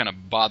that's what kind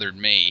of bothered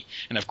me.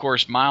 And of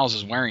course, Miles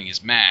is wearing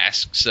his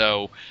mask,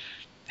 so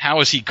how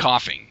is he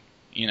coughing?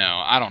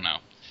 I don't know.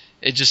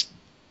 It just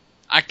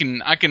I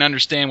can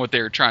understand what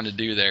they were trying to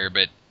do there,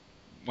 but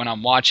when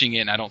I'm watching it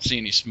and I don't see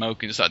any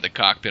smoke inside the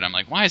cockpit, I'm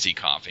like, why is he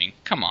coughing?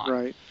 Come on.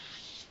 Right.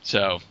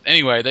 So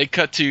anyway, they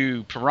cut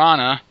to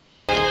Piranha.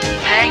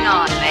 Hang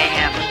on,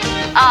 Mayhem.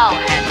 I'll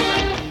handle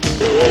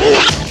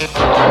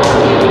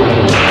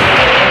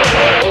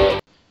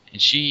it.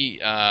 And she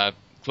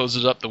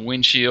closes up the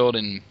windshield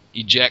and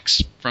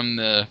ejects from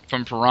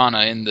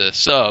Piranha in the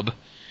sub.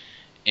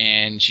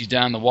 And she's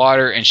down in the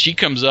water, and she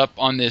comes up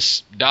on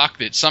this dock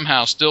that's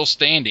somehow still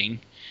standing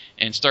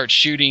and starts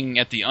shooting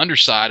at the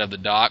underside of the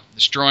dock,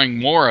 destroying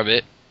more of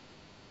it.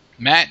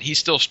 Matt, he's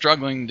still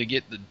struggling to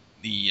get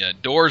the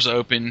doors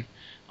open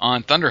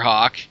on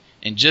Thunderhawk,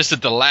 and just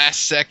at the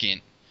last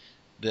second,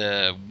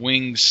 the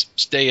wings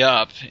stay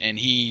up, and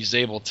he's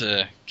able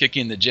to kick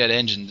in the jet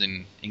engines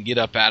and get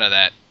up out of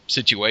that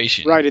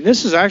situation. Right, and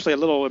this is actually a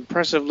little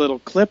impressive little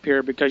clip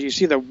here because you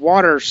see the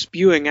water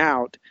spewing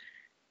out,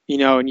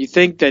 and you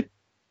think that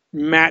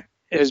Matt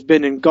has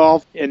been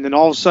engulfed, and then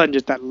all of a sudden,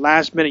 just that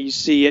last minute, you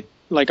see it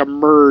like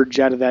emerge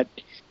out of that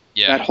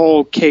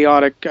whole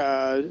chaotic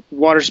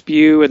water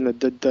spew and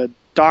the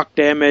dock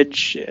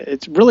damage.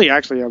 It's really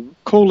actually a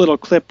cool little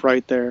clip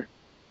right there.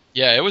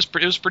 Yeah, it was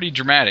pretty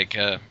dramatic.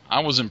 I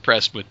was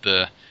impressed with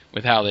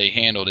how they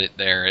handled it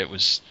there. It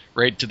was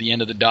right to the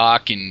end of the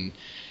dock, and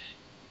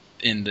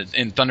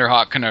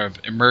Thunderhawk kind of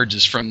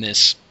emerges from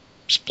this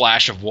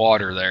splash of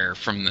water there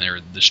from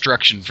their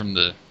destruction from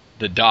the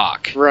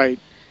dock. Right.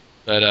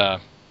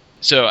 But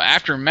so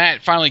after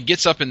Matt finally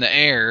gets up in the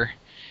air,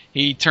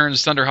 he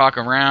turns Thunderhawk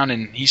around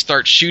and he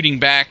starts shooting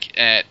back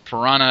at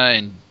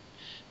Piranha,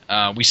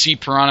 and we see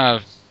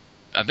Piranha,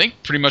 I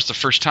think pretty much the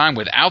first time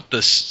without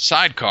the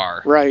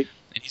sidecar. Right.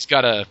 And he's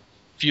got a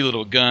few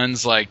little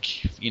guns like,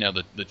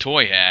 the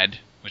toy had,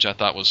 which I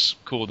thought was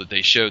cool that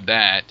they showed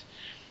that.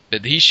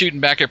 But he's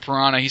shooting back at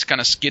Piranha. He's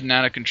kind of skidding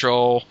out of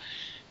control.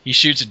 He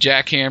shoots a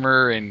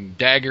jackhammer, and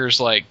Dagger's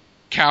like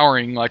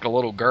cowering like a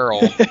little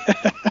girl.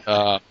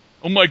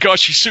 Oh my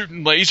gosh, he's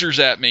shooting lasers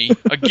at me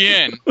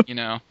again,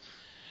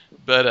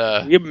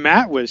 But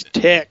Matt was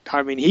ticked.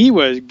 I mean, he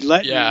was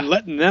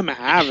letting them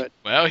have it.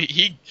 Well,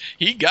 he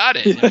got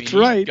it. That's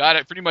right. He got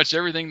it pretty much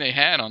everything they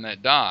had on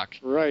that dock.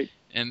 Right.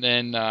 And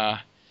then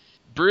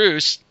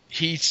Bruce,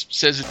 he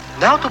says,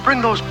 Now to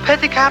bring those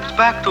pedicabs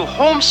back to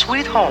home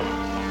sweet home.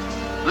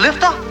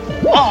 Lifter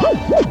on.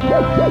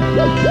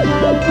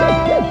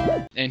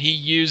 And he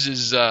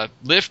uses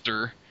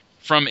Lifter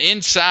from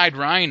inside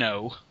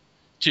Rhino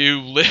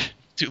to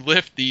to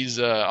lift these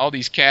all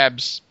these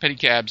cabs,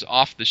 pedicabs,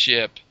 off the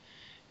ship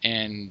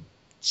and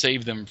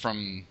save them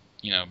from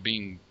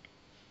being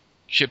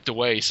shipped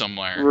away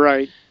somewhere.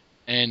 Right.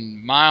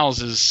 And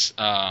Miles is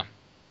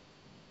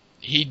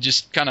he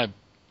just kind of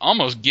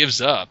almost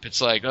gives up.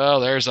 It's like, oh,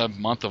 there's a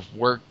month of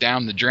work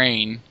down the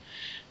drain.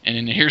 And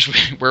then here's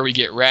where we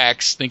get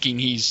Rex thinking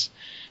he's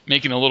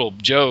making a little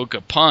joke,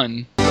 a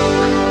pun.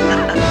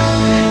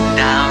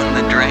 Down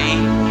the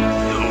drain.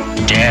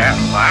 You dare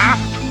laugh?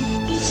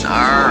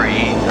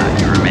 Sorry,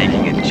 thought you were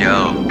making a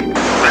joke.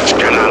 Let's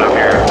get out of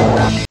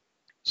here.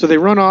 So they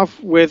run off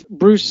with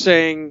Bruce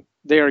saying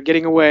they are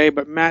getting away,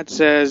 but Matt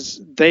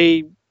says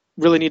they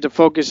really need to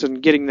focus on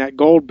getting that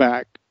gold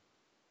back.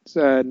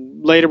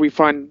 Later we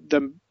find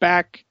them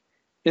back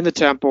in the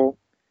temple.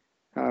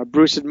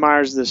 Bruce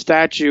admires the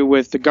statue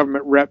with the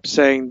government rep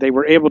saying they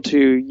were able to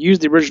use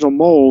the original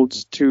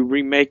molds to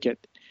remake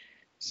it.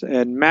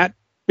 And Matt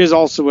is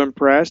also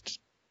impressed.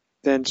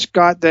 Then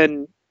Scott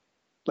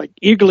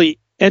eagerly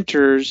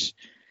enters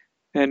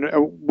and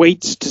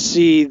waits to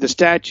see the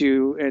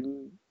statue,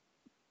 and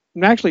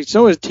actually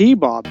so is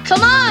T-Bob.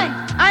 Come on!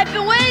 I've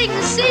been waiting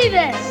to see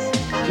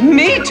this!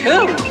 Me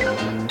too!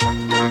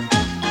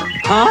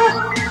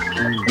 Huh?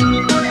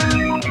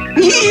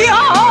 Yo!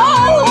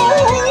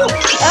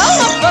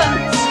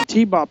 Elephants!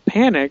 T-Bob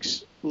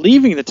panics,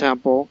 leaving the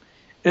temple,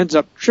 ends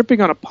up tripping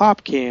on a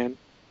pop can,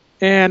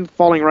 and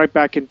falling right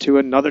back into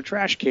another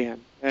trash can.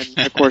 And,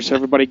 of course,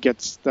 everybody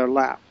gets their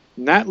laugh.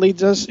 And that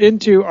leads us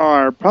into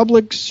our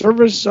public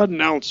service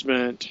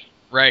announcement.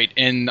 Right,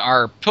 and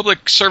our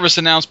public service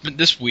announcement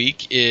this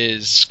week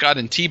is Scott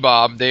and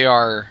T-Bob. They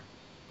are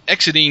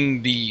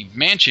exiting the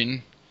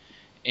mansion,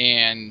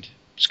 and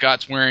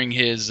Scott's wearing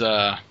his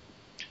Sony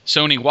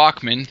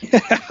Walkman.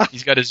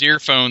 He's got his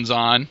earphones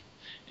on,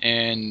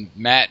 and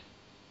Matt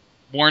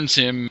warns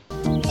him.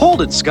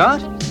 Hold it,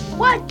 Scott.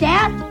 What,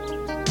 Dad?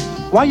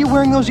 Why are you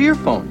wearing those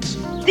earphones?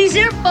 These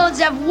earphones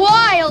have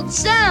wild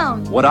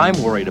sound. What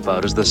I'm worried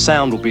about is the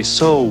sound will be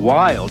so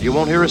wild you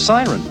won't hear a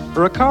siren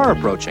or a car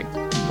approaching.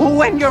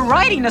 When you're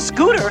riding a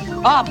scooter,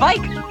 a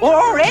bike,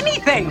 or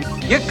anything,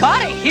 you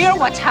gotta hear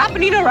what's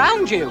happening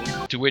around you.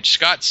 To which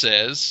Scott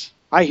says,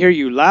 I hear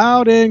you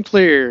loud and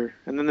clear.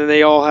 And then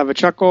they all have a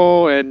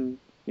chuckle, and,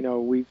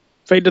 we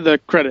fade to the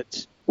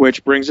credits.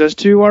 Which brings us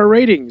to our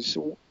ratings.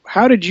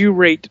 How did you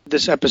rate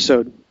this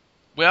episode?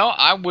 Well,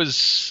 I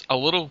was a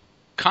little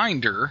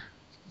kinder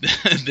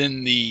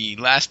than the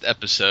last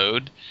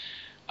episode.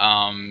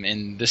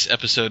 And this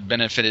episode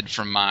benefited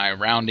from my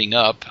rounding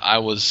up. I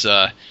was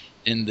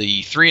in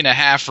the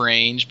 3.5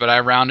 range, but I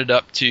rounded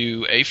up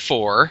to a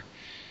 4.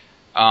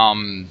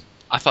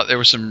 I thought there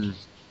was some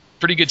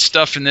pretty good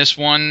stuff in this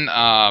one.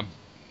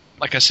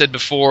 Like I said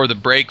before, the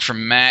break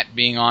from Matt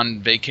being on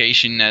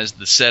vacation as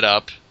the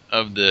setup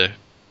of the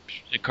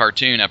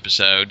cartoon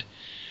episode,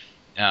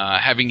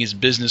 having his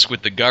business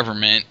with the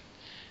government,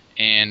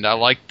 and I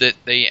liked that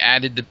they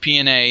added the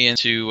P&A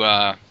into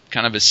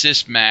kind of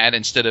assist Matt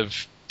instead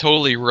of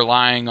totally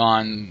relying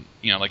on,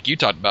 like you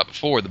talked about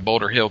before, the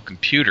Boulder Hill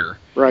computer.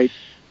 Right.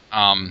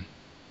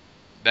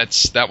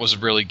 That was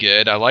really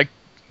good. I like,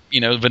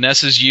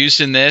 Vanessa's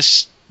use in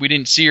this. We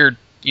didn't see her,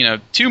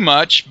 too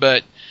much,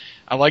 but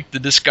I liked the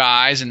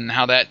disguise and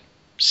how that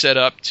set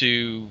up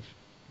to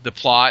the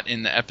plot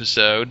in the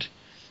episode.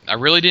 I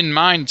really didn't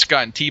mind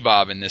Scott and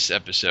T-Bob in this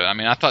episode. I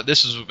mean, I thought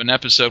this was an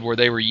episode where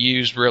they were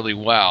used really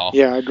well.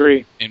 Yeah, I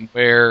agree. And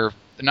where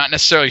they're not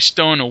necessarily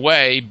stown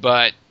away,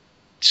 but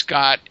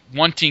Scott,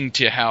 wanting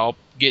to help,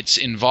 gets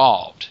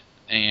involved.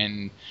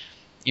 And,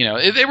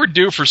 they were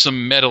due for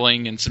some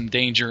meddling and some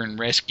danger and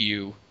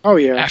rescue. Oh,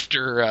 yeah.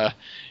 After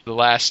the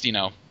last,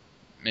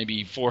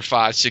 maybe 4,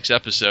 5, 6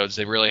 episodes,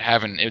 they really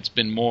haven't. It's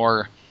been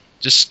more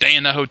just stay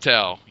in the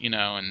hotel,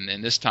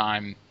 and this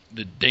time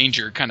the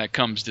danger kind of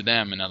comes to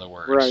them, in other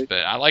words. Right.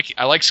 But I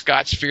like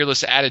Scott's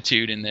fearless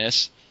attitude in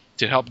this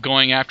to help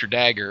going after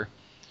Dagger.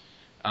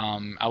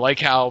 I like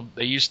how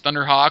they used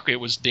Thunderhawk. It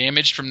was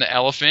damaged from the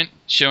elephant,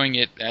 showing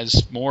it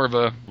as more of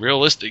a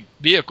realistic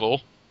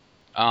vehicle.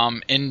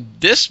 In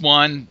this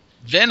one,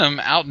 Venom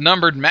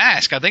outnumbered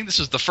M.A.S.K. I think this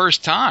was the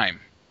first time.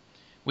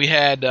 We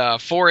had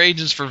 4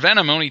 agents for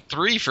Venom, only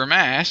 3 for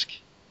M.A.S.K.,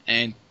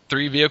 and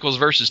 3 vehicles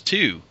versus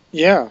 2.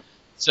 Yeah.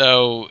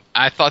 So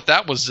I thought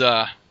that was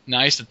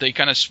nice that they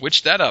kind of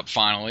switched that up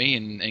finally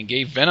and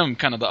gave Venom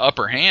kind of the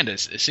upper hand,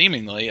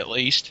 seemingly at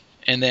least.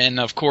 And then,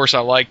 of course, I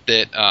like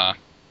that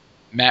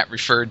Matt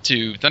referred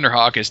to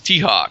Thunderhawk as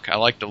T-Hawk. I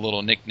like the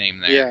little nickname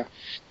there. Yeah.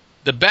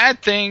 The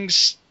bad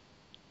things,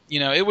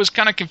 it was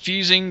kind of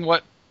confusing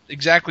what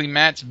exactly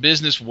Matt's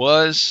business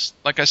was.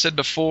 Like I said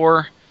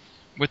before,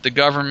 with the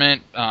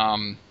government,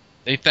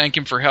 they thank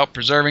him for help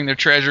preserving their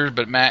treasures,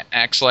 but Matt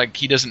acts like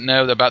he doesn't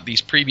know about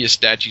these previous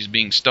statues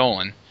being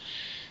stolen.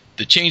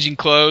 The changing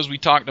clothes, we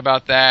talked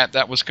about that.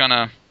 That was kind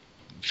of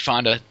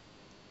find a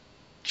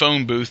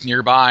phone booth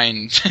nearby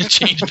and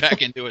change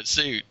back into a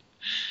suit.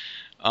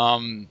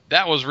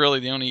 That was really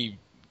the only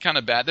kind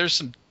of bad. There's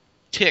some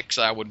ticks,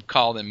 I would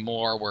call them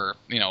more, where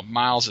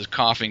Miles is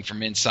coughing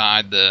from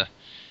inside the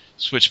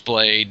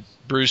Switchblade,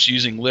 Bruce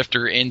using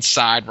lifter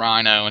inside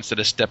Rhino instead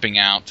of stepping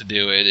out to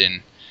do it,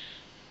 and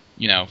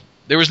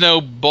there was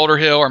no Boulder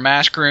Hill or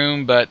Mask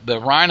Room, but the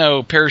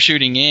Rhino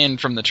parachuting in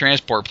from the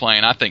transport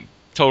plane, I think,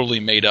 totally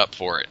made up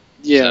for it.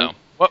 Yeah.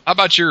 So, how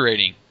about your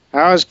rating?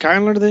 I was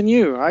kinder than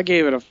you. I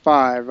gave it a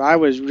 5. I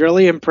was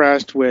really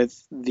impressed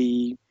with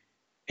the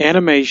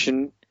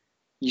animation.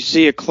 You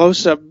see a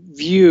close-up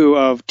view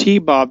of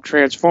T-Bob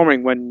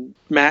transforming when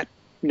Matt,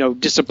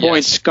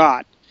 disappoints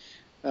Scott.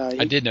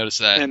 I did notice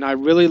that. And I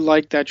really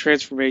liked that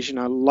transformation.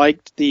 I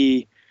liked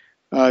the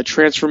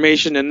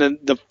transformation and then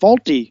the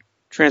faulty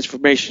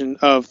transformation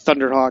of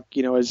Thunderhawk,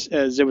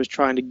 as it was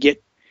trying to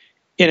get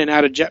in and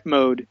out of jet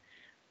mode.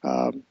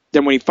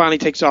 Then when he finally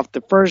takes off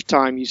the first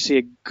time, you see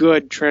a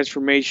good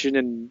transformation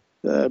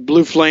and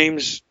blue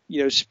flames,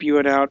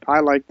 spewing out.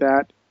 I like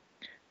that.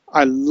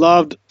 I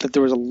loved that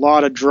there was a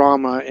lot of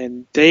drama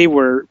and they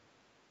were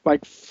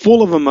like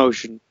full of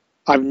emotion.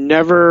 I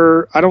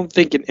don't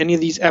think in any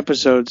of these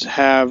episodes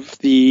have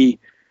the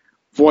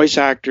voice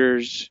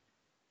actors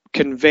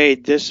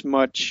conveyed this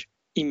much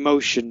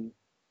emotion,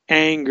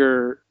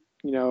 anger,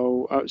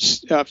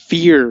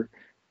 fear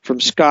from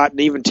Scott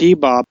and even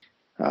T-Bob.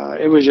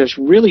 It was just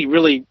really,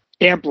 really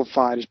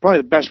amplified. It's probably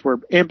the best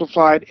word.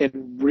 Amplified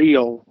and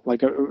real.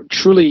 Like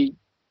truly,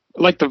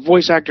 like the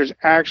voice actors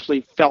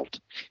actually felt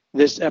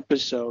this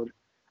episode,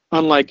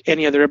 unlike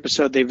any other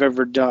episode they've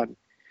ever done.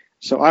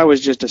 So I was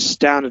just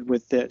astounded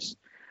with this.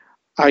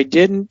 I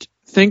didn't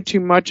think too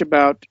much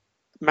about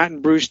Matt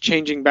and Bruce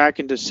changing back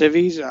into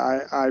civvies.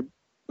 I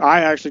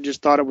actually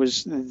just thought it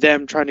was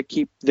them trying to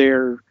keep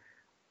their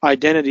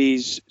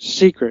identities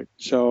secret.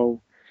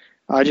 So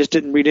I just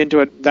didn't read into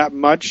it that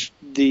much.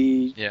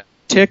 The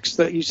ticks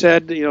that you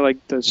said,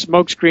 like the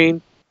smoke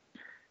screen,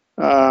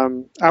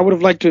 I would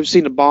have liked to have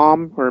seen a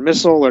bomb or a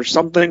missile or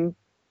something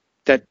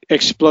that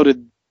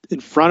exploded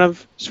in front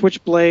of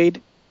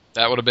Switchblade.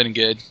 That would have been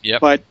good, yep.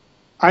 But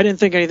I didn't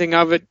think anything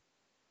of it.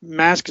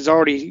 M.A.S.K is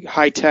already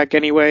high-tech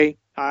anyway.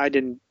 I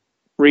didn't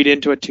read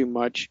into it too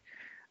much.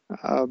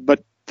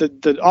 But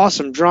the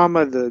awesome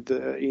drama,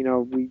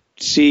 we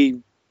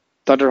see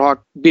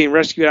Thunderhawk being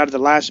rescued out of the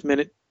last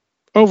minute.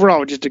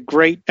 Overall, just a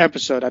great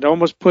episode. I'd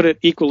almost put it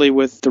equally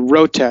with the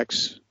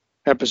Rotex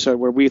episode,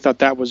 where we thought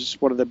that was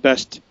one of the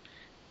best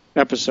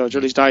episodes, or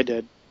at least I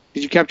did.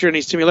 Did you capture any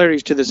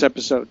similarities to this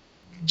episode?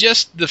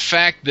 Just the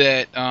fact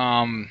that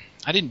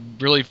I didn't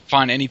really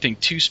find anything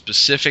too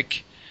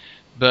specific,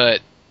 but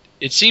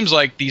it seems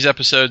like these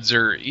episodes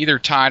are either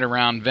tied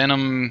around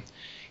Venom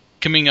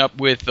coming up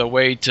with a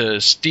way to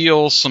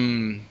steal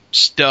some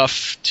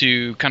stuff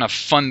to kind of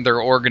fund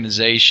their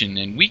organization,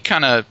 and we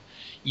kind of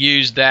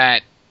used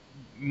that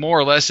more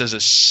or less as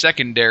a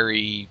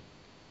secondary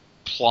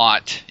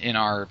plot in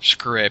our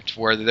script,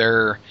 where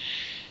they're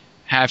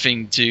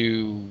having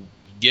to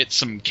get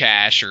some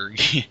cash or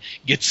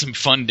get some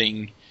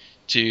funding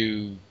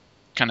to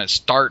kind of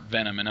start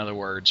Venom, in other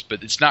words,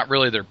 but it's not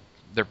really their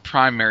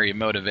primary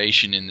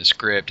motivation in the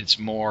script. It's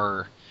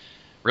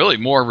really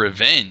more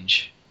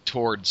revenge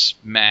towards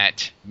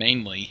Matt,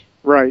 mainly.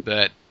 Right.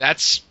 But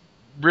that's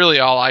really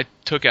all I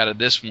took out of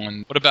this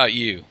one. What about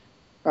you?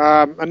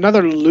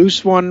 Another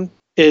loose one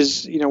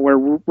is, where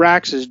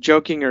Rax is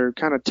joking or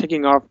kind of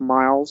ticking off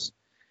Miles.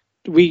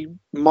 We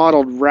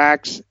modeled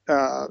Rax's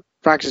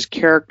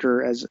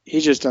character as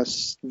he's just a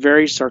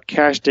very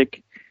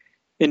sarcastic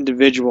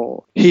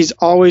individual. He's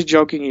always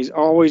joking. He's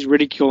always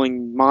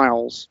ridiculing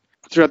Miles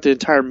throughout the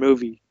entire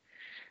movie.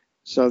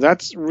 So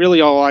that's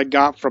really all I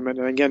got from it.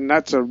 And again,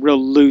 that's a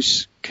real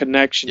loose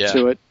connection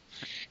to it.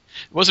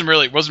 It wasn't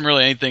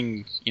really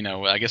anything,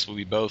 I guess what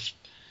we both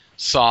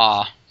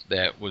saw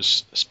that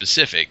was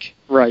specific.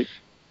 Right.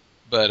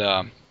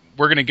 But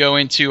we're going to go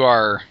into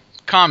our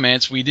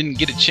comments. We didn't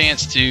get a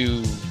chance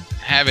to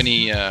have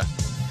any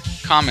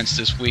comments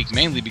this week,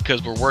 mainly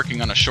because we're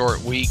working on a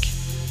short week.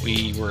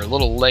 We were a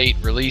little late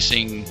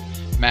releasing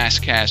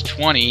MASKast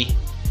 20.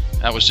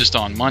 That was just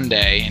on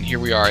Monday, and here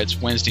we are. It's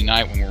Wednesday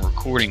night when we're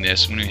recording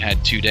this, when we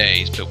had 2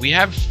 days. But we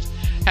have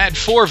had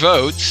 4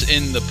 votes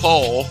in the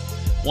poll,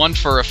 1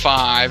 for a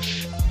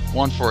 5,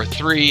 1 for a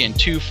 3, and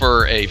 2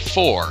 for a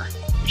 4.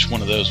 Which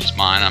one of those was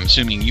mine? I'm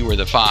assuming you were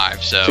the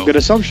 5. So it's a good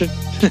assumption.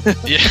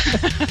 Yeah,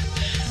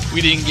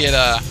 we didn't get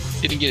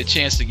a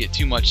chance to get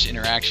too much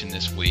interaction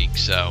this week.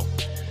 So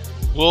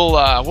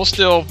we'll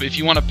still, if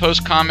you want to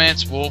post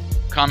comments, we'll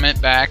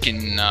comment back,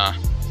 and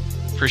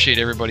appreciate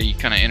everybody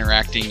kind of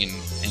interacting and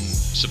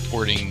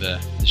supporting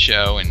the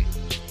show and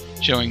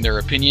showing their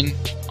opinion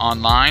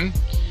online.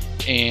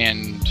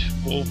 And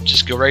we'll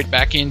just go right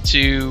back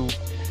into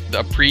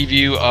a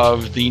preview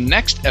of the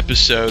next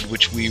episode,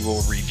 which we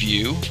will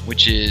review,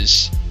 which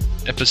is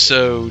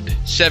episode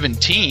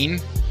 17,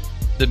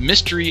 The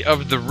Mystery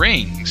of the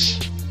Rings.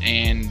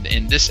 And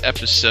in this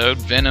episode,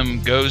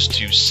 Venom goes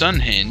to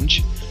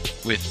Sunhenge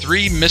with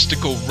 3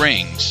 mystical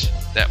rings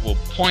that will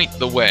point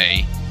the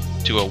way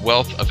to a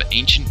wealth of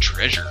ancient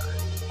treasure.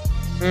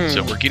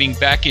 So we're getting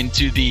back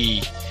into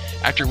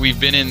after we've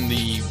been in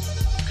the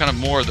kind of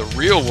more of the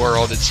real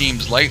world, it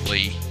seems,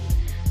 lately.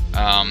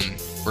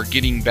 we're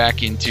getting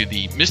back into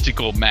the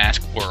mystical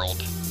mask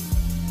world,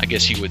 I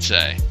guess you would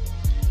say.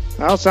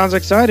 Well, sounds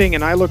exciting,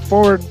 and I look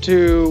forward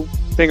to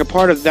being a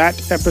part of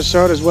that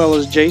episode as well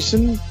as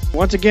Jason.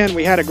 Once again,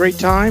 we had a great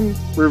time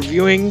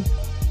reviewing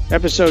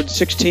episode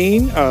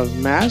 16 of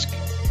Mask,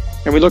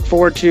 and we look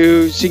forward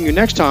to seeing you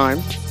next time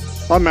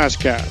on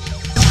MASKast.